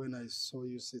by when I saw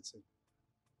you sitting.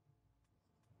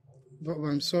 But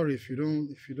I'm sorry, if you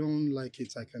don't like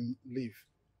it, I can leave.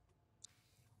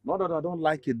 Not that I don't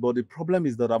like it, but the problem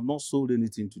is that I've not sold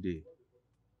anything today.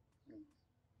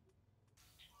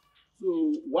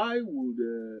 So why would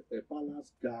a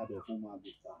palace guard of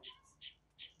Umago fight?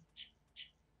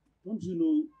 Don't you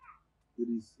know it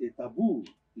is a taboo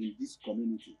in this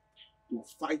community to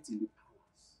fight in the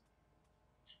palace?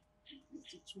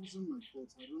 It wasn't my fault.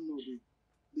 I don't know.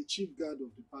 The chief guard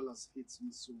of the palace hates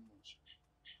me so much.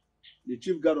 The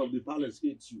chief guard of the palace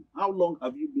hates you. How long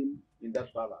have you been in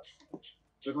that palace?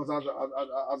 Because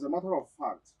as a matter of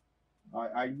fact,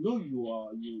 I know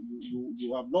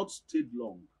you have not stayed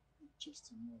long.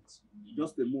 Just a month.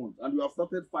 Just a month. And you have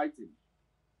started fighting.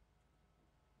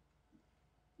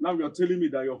 Now you're telling me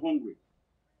that you're hungry.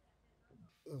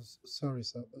 Oh, sorry,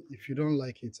 sir. If you don't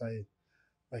like it,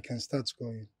 I can start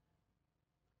going.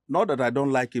 Not that I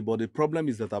don't like it, but the problem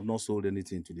is that I've not sold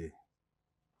anything today.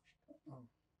 Oh.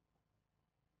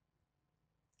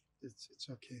 It's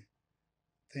okay.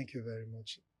 Thank you very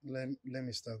much. Let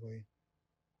me start going.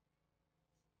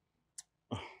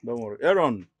 Don't worry.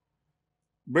 Aaron,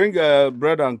 bring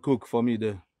bread and cook for me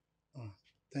there. Oh,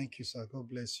 thank you, sir. God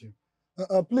bless you.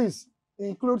 Please,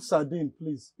 include sardine,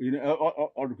 please.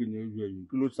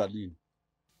 Include sardine.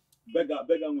 Beggar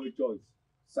with choice.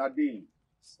 Sardine.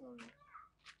 Sorry.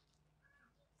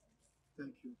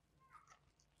 Thank you.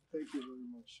 Thank you very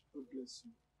much. God bless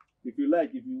you. If you like,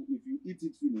 if you eat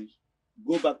it finish,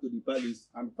 go back to the palace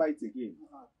and fight again.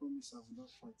 I promise I will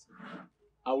not fight again.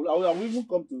 I will even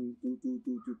come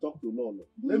to talk to Lolo.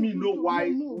 Let me know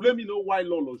why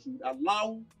Lolo should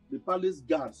allow the palace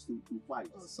guards to fight.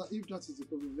 Sir, if that is the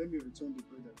problem, let me return the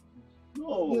bread.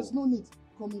 No. There's no need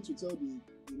coming to tell the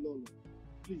Lolo.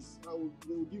 Please, they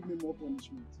will give me more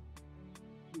punishment.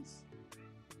 Please.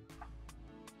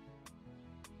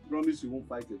 Promise you won't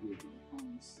fight again.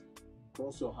 Promise.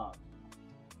 Cross your heart.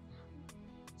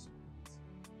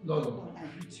 Lolo. I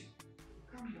greet you.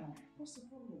 Calm down. What's the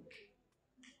problem?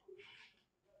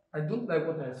 I don't like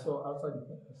what I saw outside the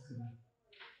palace today.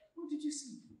 What did you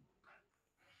see?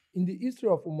 In the history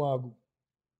of Umago,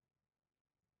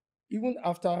 even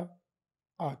after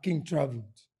our king traveled,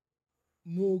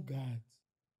 no guard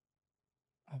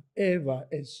have ever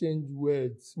exchanged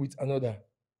words with another,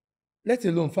 let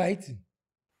alone fighting.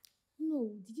 No, No,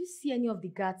 did you see any of the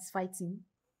guards fighting?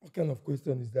 What kind of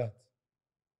question is that?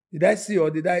 Did I see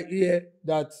or did I hear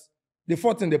that they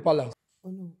fought in the palace? Oh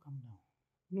no, calm down.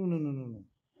 No.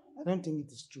 I don't think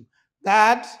it is true.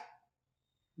 Guard!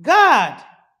 Guard!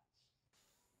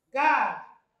 Guard!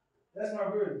 That's my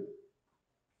word.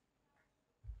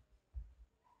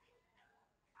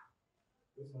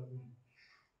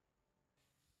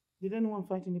 Did anyone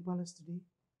fight in the palace today?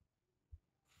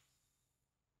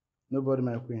 Nobody,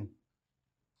 my queen.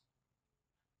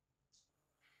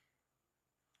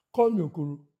 Call me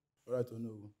Okoro. Right or no?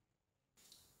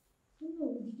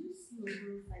 No, did you see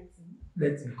Okoro fighting?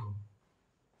 Let him go.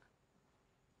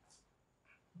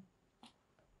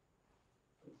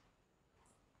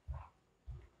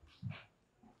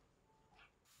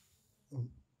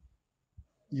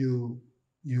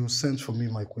 You sent for me,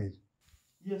 my queen.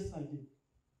 Yes, I did.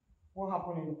 What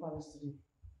happened in the palace today?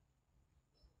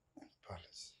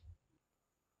 Palace.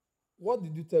 What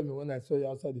did you tell me when I saw you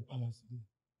outside the palace today?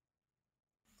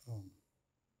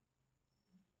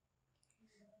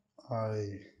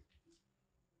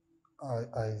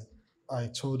 I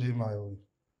told him I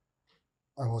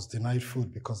was denied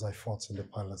food because I fought in the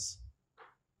palace.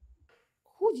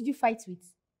 Who did you fight with?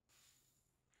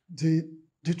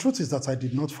 The truth is that I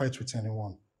did not fight with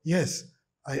anyone. Yes,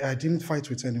 I didn't fight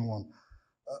with anyone,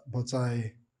 but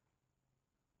I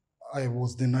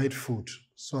was denied food,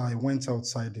 so I went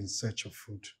outside in search of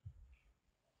food.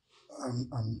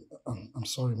 I'm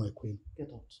sorry, my queen. Get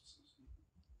out.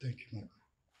 Thank you, my queen.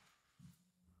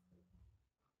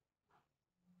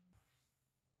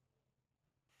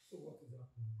 So what is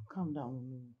happening? Calm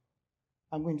down.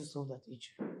 I'm going to solve that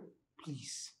issue.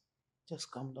 Please,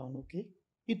 just calm down, okay?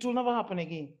 It will never happen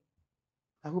again.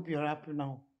 I hope you're happy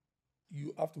now.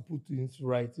 You have to put things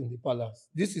right in the palace.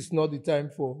 This is not the time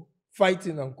for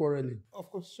fighting and quarreling. Of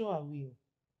course, sure I will.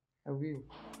 I will.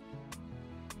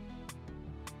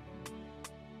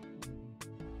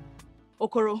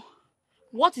 Okoro,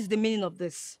 what is the meaning of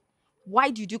this? Why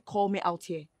did you call me out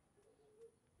here?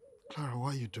 Clara,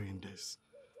 why are you doing this?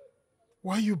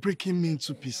 Why are you breaking me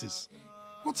into pieces?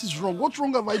 What is wrong? What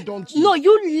wrong have I done to you? No,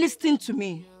 you listen to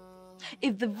me.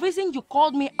 If the reason you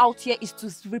called me out here is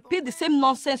to repeat the same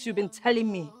nonsense you've been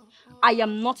telling me, I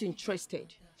am not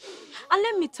interested. And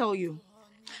let me tell you,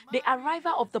 the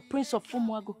arrival of the Prince of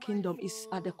Umuago Kingdom is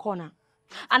at the corner.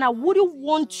 And I wouldn't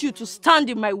want you to stand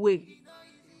in my way.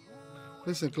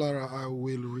 Listen, Clara, I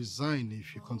will resign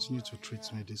if you continue to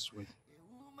treat me this way.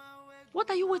 What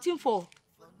are you waiting for?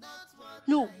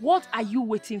 No, what are you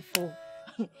waiting for?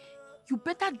 You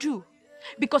better do.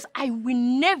 Because I will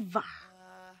never,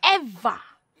 ever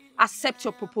accept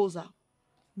your proposal.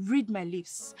 Read my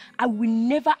lips. I will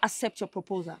never accept your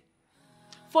proposal.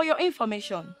 For your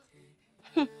information,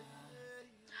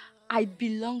 I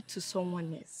belong to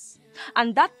someone else.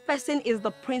 And that person is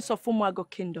the Prince of Umuago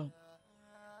Kingdom.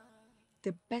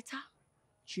 The better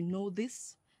you know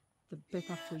this, the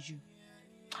better for you.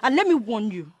 And let me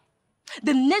warn you,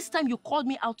 the next time you call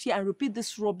me out here and repeat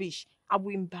this rubbish, I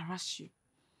will embarrass you.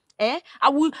 I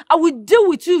will deal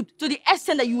with you to the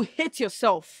extent that you hate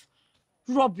yourself.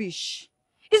 Rubbish.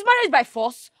 Is marriage by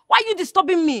force? Why are you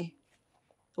disturbing me?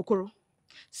 Okoro,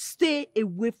 stay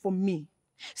away from me.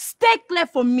 Stay clear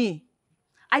from me.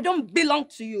 I don't belong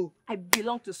to you. I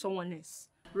belong to someone else.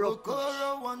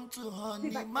 Okoro want to honey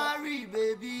marry,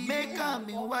 baby. Make her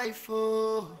me wife,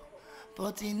 oh.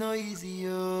 But it no easy,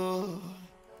 oh.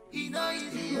 It no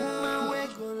easy,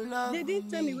 oh. They didn't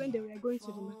tell me when they were going to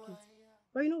the market.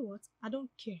 But you know what? I don't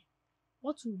care.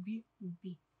 What will be, will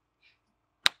be.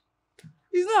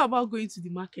 It's not about going to the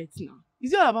market now.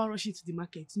 It's not about rushing to the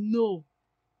market. No.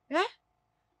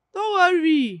 Don't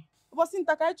worry.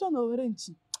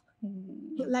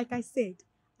 Like I said,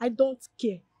 I don't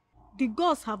care. The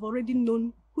gods have already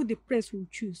known who the prince will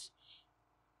choose.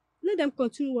 Let them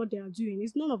continue what they are doing.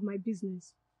 It's none of my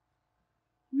business.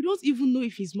 We don't even know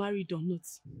if he's married or not.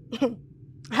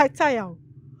 I tell you,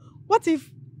 what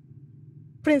if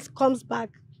Prince comes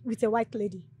back with a white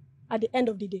lady at the end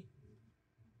of the day?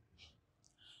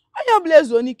 Anya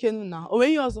blaze only kenu na. Or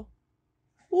when you also,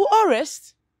 who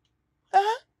arrest?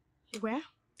 Well,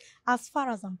 as far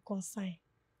as I'm concerned,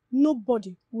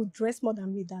 nobody would dress more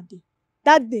than me that day.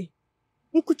 That day,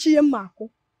 you see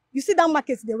that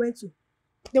market they went to?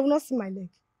 They will not see my leg.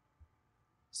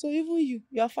 So even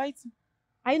you are fighting?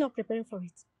 Are you not preparing for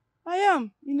it? I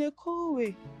am, in a cool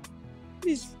way.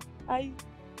 Please, I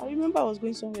remember I was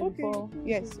going somewhere before.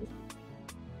 Yes.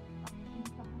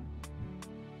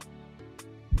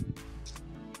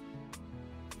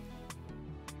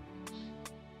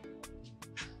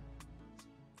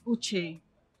 Uche,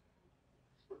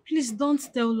 please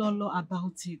don't tell Lolo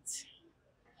about it.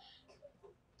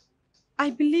 I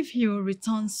believe he will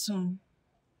return soon.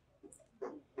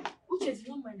 Uche, do you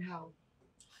not mind how?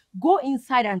 Go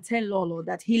inside and tell Lolo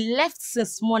that he left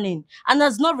since morning and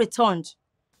has not returned.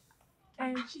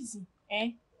 And Chizzy,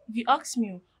 if you ask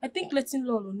me, I think letting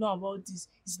Lolo know about this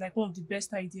is like one of the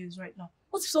best ideas right now.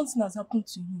 What if something has happened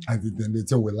to him? And then the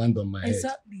thing will land on my head.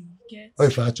 Exactly. Get. Oh,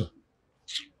 if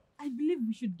I believe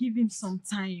we should give him some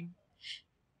time.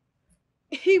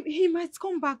 He might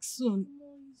come back soon.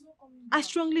 I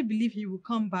strongly believe he will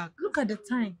come back. Look at the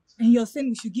time. And you're saying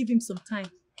we should give him some time.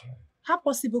 How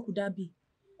possible could that be?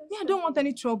 Me, I don't want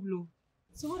any trouble.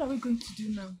 So what are we going to do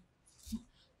now?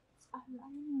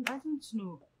 I don't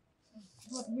know.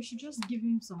 But we should just give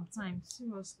him some time.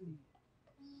 Seriously.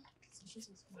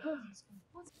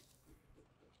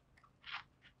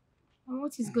 And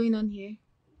what is going on here?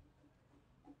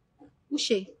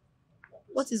 Uche,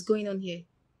 what is going on here?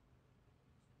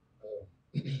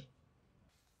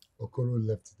 Okoro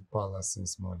left the palace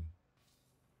since morning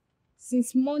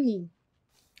Since morning.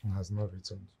 and has not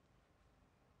returned.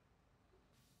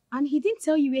 And he didn't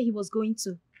tell you where he was going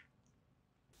to.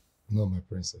 No, my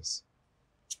princess.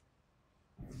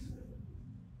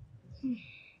 Okay.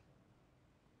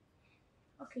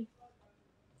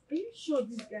 Are you sure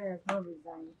this guy has not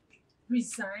resigned?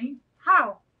 Resigned?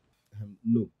 How?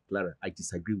 No, Clara, I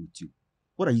disagree with you.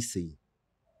 What are you saying?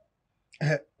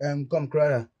 Come,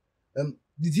 Clara.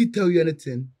 Did he tell you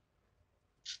anything?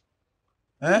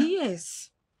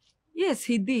 Yes. Yes,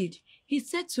 he did. He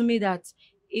said to me that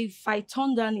if I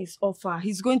turn down his offer,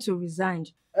 he's going to resign.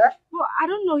 But I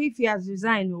don't know if he has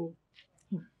resigned. Oh.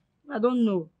 I don't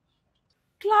know.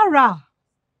 Clara!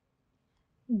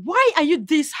 Why are you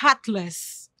this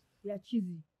heartless? Yeah,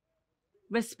 Chizzy.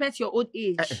 Respect your old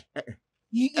age.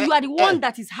 You are the one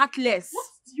that is heartless.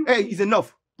 Hey, it's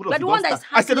enough. You are the one that is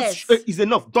I said heartless. it's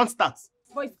enough. Don't start.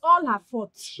 But it's all her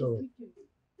fault. Sure.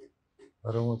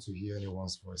 I don't want to hear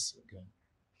anyone's voice again.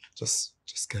 Just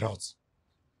get out.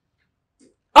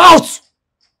 Out!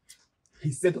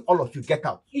 He said all of you get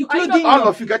out. Including all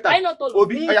of you get out. I not all of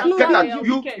Obi, you. get out.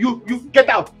 Including You get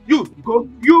out. You go.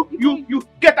 You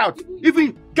get out. Even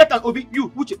you get out, Obi. You,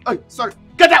 Uche. Oh, sorry.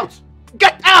 Get out.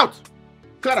 Get out.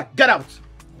 Clara, get out.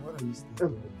 What are you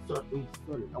saying?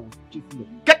 Sorry. I was chasing you.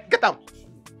 Get out.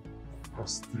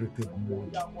 Frustrated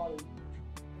mood.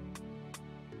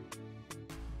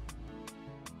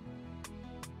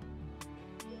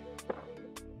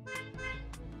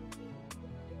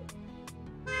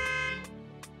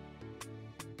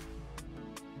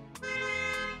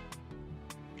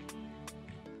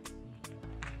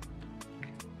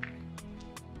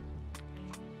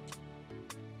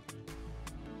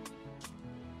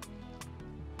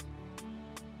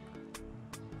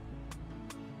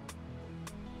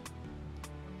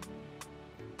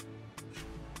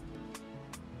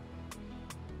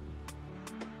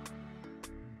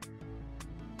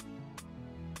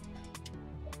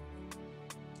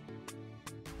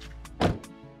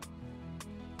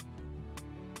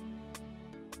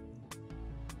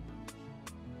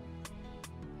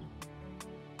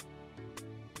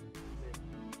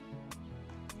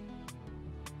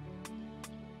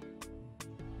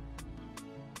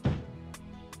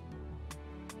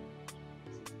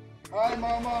 Hi,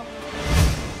 Mama.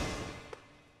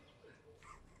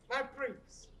 My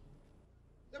prince.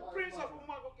 The prince of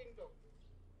Umago Kingdom.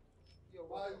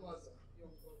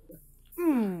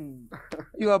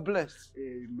 You are blessed.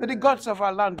 May the gods of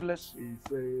our land bless you.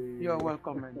 You are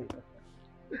welcome, man.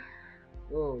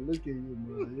 Oh, look at you,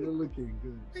 man. You're looking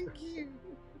good. Thank you.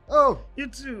 Oh, You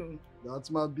too.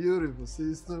 that's my beautiful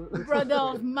sister. Brother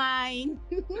of mine.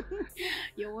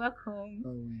 You're welcome.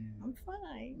 Oh, I'm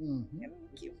fine. Mhm.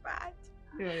 Thank you, bad.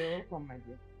 Yeah, you're welcome, my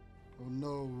dear. Oh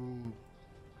no.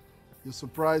 You're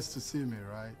surprised to see me,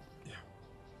 right?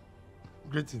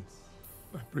 Greetings,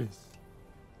 my prince.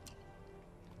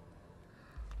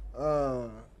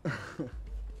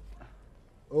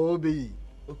 Obi.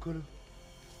 Okoro,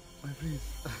 my prince.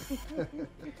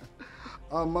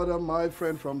 Madam, my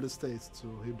friend from the States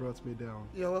too. He brought me down.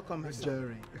 You're welcome, my son.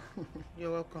 Jerry.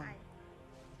 You're welcome.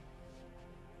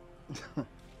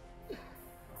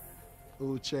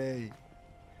 Uche.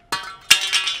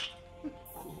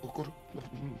 Okoro,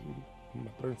 my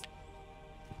prince.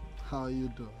 How you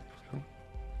doing?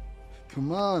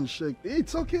 Come on, shake.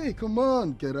 It's okay. Come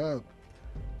on, get up.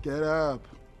 Get up.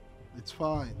 It's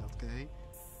fine, okay?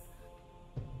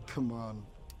 Come on.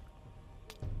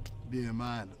 Be a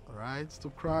man, all right?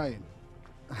 Stop crying.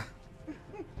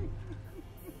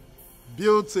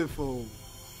 Beautiful.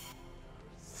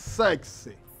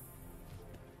 Sexy.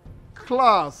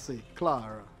 Classy,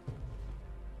 Clara.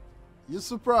 You're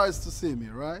surprised to see me,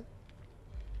 right?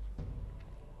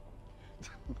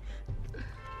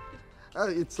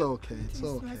 It's okay. It's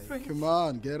Please, my okay. friend. Come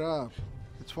on, get up.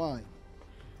 It's fine.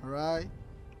 All right?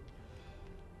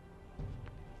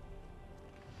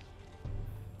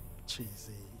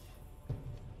 Cheesy.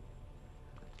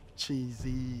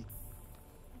 Cheesy.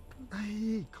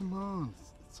 Hey, come on.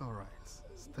 It's all right.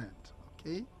 Stand,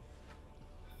 okay?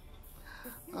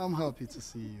 I'm happy to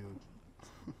see you.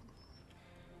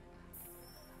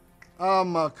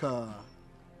 Amaka.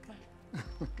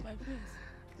 My prince.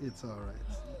 It's all right.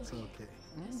 It's okay.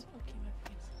 It's okay, my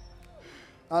prince.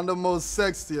 And the most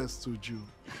sexiest to Jew.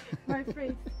 My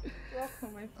friend.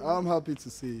 Welcome, my friend. I'm happy to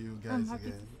see you guys I'm happy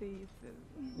again. to see you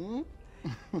too.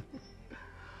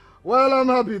 Well, I'm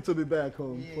happy to be back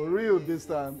home. For real this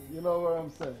time. You know what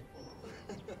I'm saying?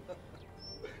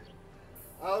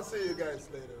 I'll see you guys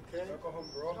later, okay? Go home,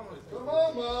 bro. Come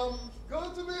on, Mom.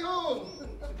 Good to be home.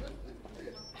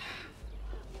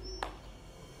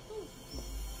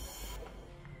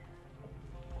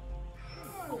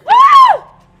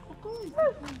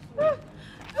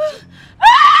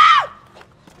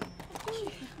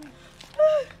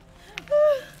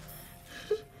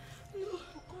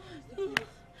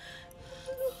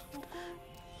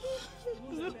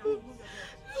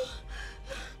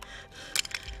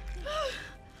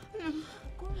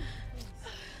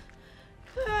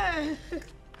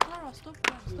 Clara, stop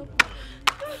crying, stop crying.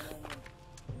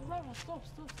 Clara, stop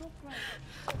crying.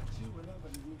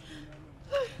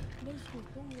 Let's go,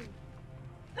 don't worry.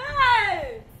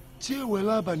 Hey!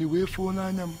 Chiewela abalị wee foo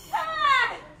n'anya m.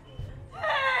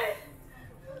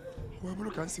 Wee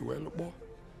bụrụ ka m si wee lụkpọ.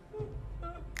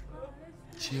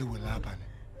 Chiewela abalị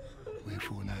wee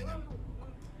foo n'anya m.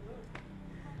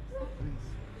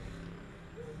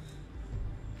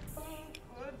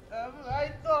 What have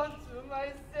I done to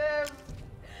myself?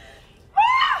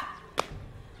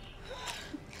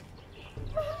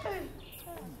 Hey!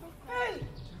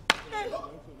 Hey!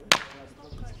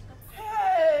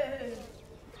 Hey!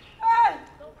 Hey!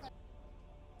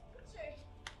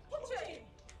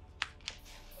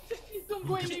 Please don't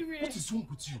go anywhere. What is wrong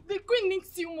with you? The queen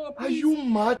needs you more, please. Are you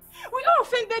mad? We all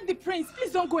offended the prince.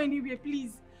 Please don't go anywhere,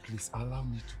 please. Please allow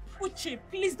me to. Uche,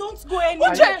 please don't go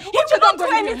anywhere. Uche don't do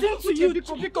anything to you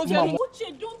because Mama.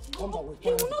 Uche, don't go.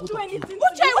 He will not do anything.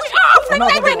 Uche, we all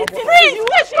offended anything. Please,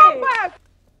 Uche, come back.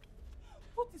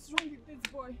 What is wrong with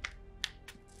this boy?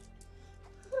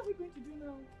 What are we going to do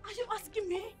now? Are you asking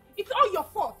me? It's all your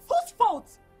fault. Whose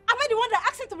fault? Am I the one that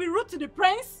asked him to be rude to the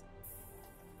prince?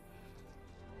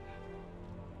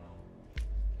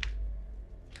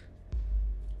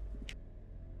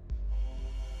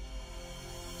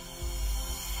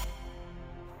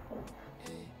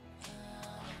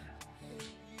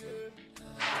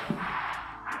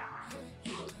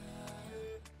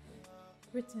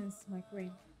 Greetings, my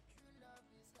queen.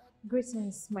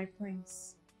 Greetings, my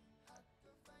prince.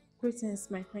 Greetings,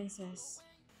 my princess.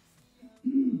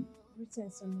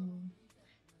 Greetings,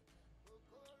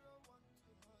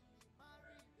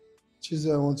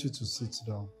 Chizzy, I want you to sit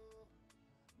down.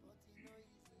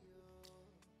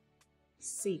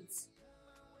 Sit.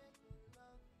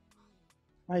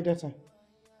 My daughter,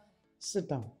 sit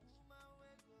down.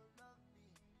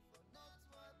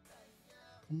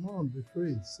 Come on, be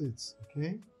free. Sit,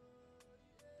 okay?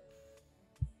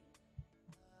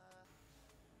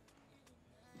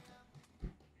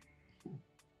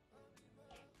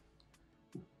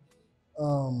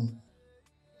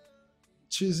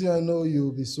 Chizzy, I know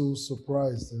you'll be so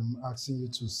surprised I'm asking you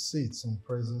to sit in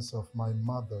presence of my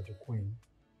mother, the queen.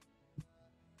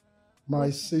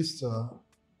 My sister,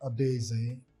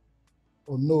 Adaeze,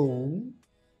 Ono,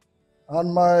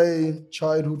 and my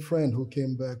childhood friend who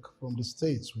came back from the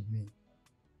States with me.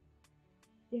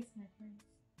 Yes, my friend.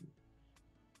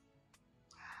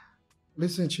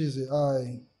 Listen, Chizzy,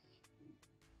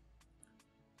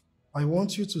 I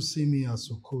want you to see me as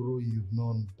Okoro you've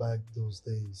known back those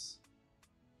days.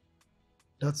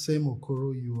 That same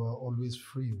Okoro you are always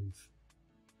free with.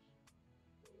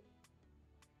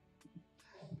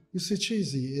 You see,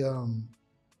 Chizzy,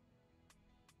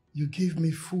 you gave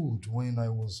me food when I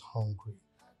was hungry.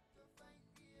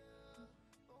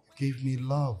 You gave me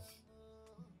love.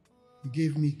 You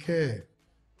gave me care.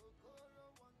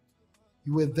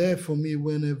 You were there for me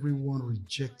when everyone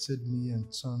rejected me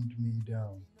and turned me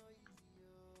down.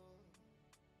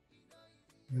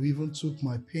 You even took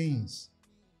my pains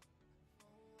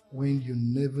when you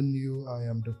never knew I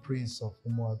am the prince of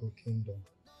Umuado Kingdom.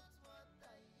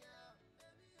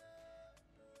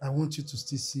 I want you to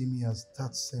still see me as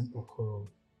that same Okoro.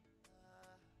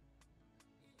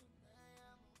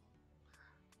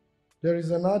 There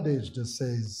is an adage that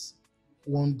says,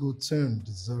 one good turn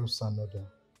deserves another.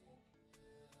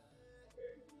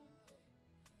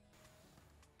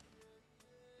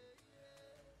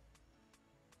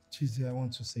 Chizzy, I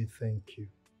want to say thank you.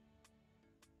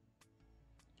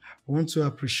 I want to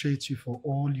appreciate you for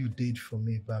all you did for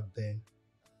me back then.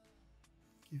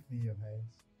 Give me your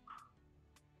hands.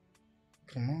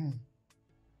 Come on.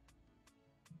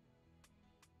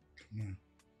 Come on.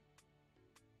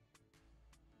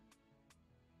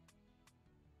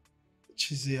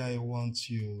 Chizzy, I want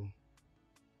you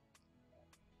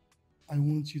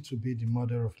to be the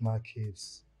mother of my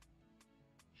kids.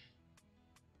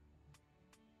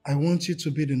 I want you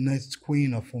to be the next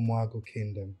queen of Umuago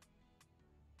Kingdom.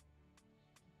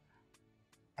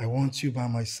 I want you by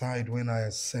my side when I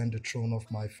ascend the throne of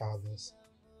my fathers.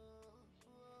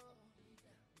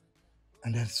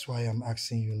 And that's why I'm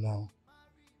asking you now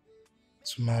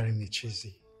to marry me,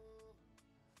 Chizzy.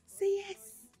 Say yes.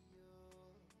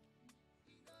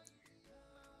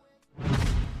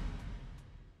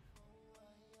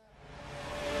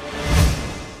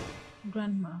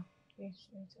 Grandma. Yes,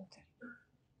 my daughter.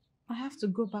 I have to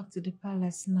go back to the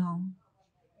palace now.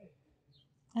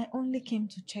 I only came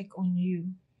to check on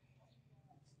you.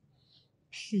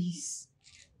 Please.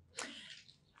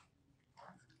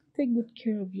 Take good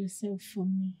care of yourself for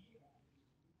me.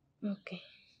 Okay.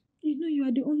 You know you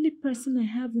are the only person I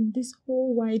have in this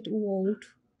whole wide world.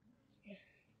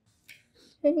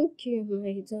 Thank you,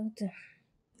 my daughter.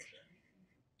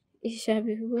 It shall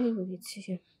be well with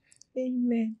you.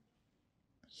 Amen.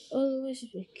 Always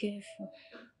be careful.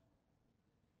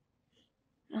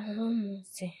 And one more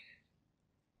thing.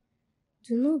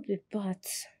 Do not be part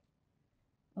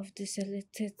of the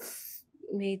selected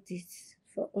maidens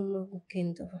for Umuago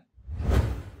Kingdom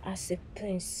as a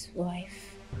prince's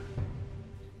wife.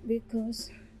 Because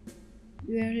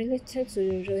you are related to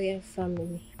the royal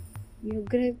family. Your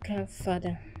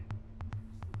great-grandfather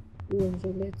was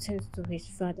related to his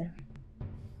father,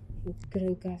 his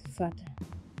great-grandfather.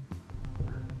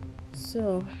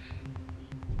 So,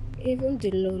 even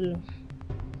the Lolo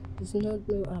does not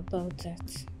know about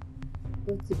that,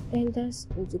 but the elders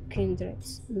of the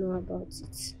kindreds know about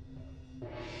it.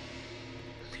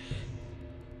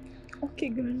 Okay,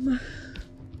 Grandma.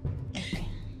 Okay.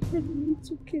 I need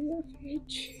to care of you.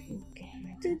 Okay.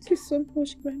 Thank you so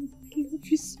much, Grandma. I love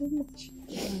you so much.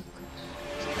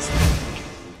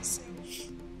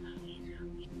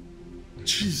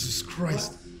 Jesus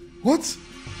Christ. What?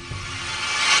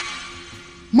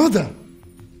 Mother!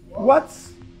 What?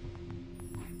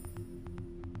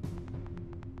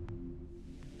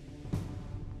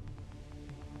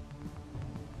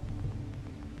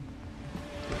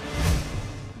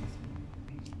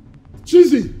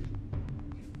 Chizzy!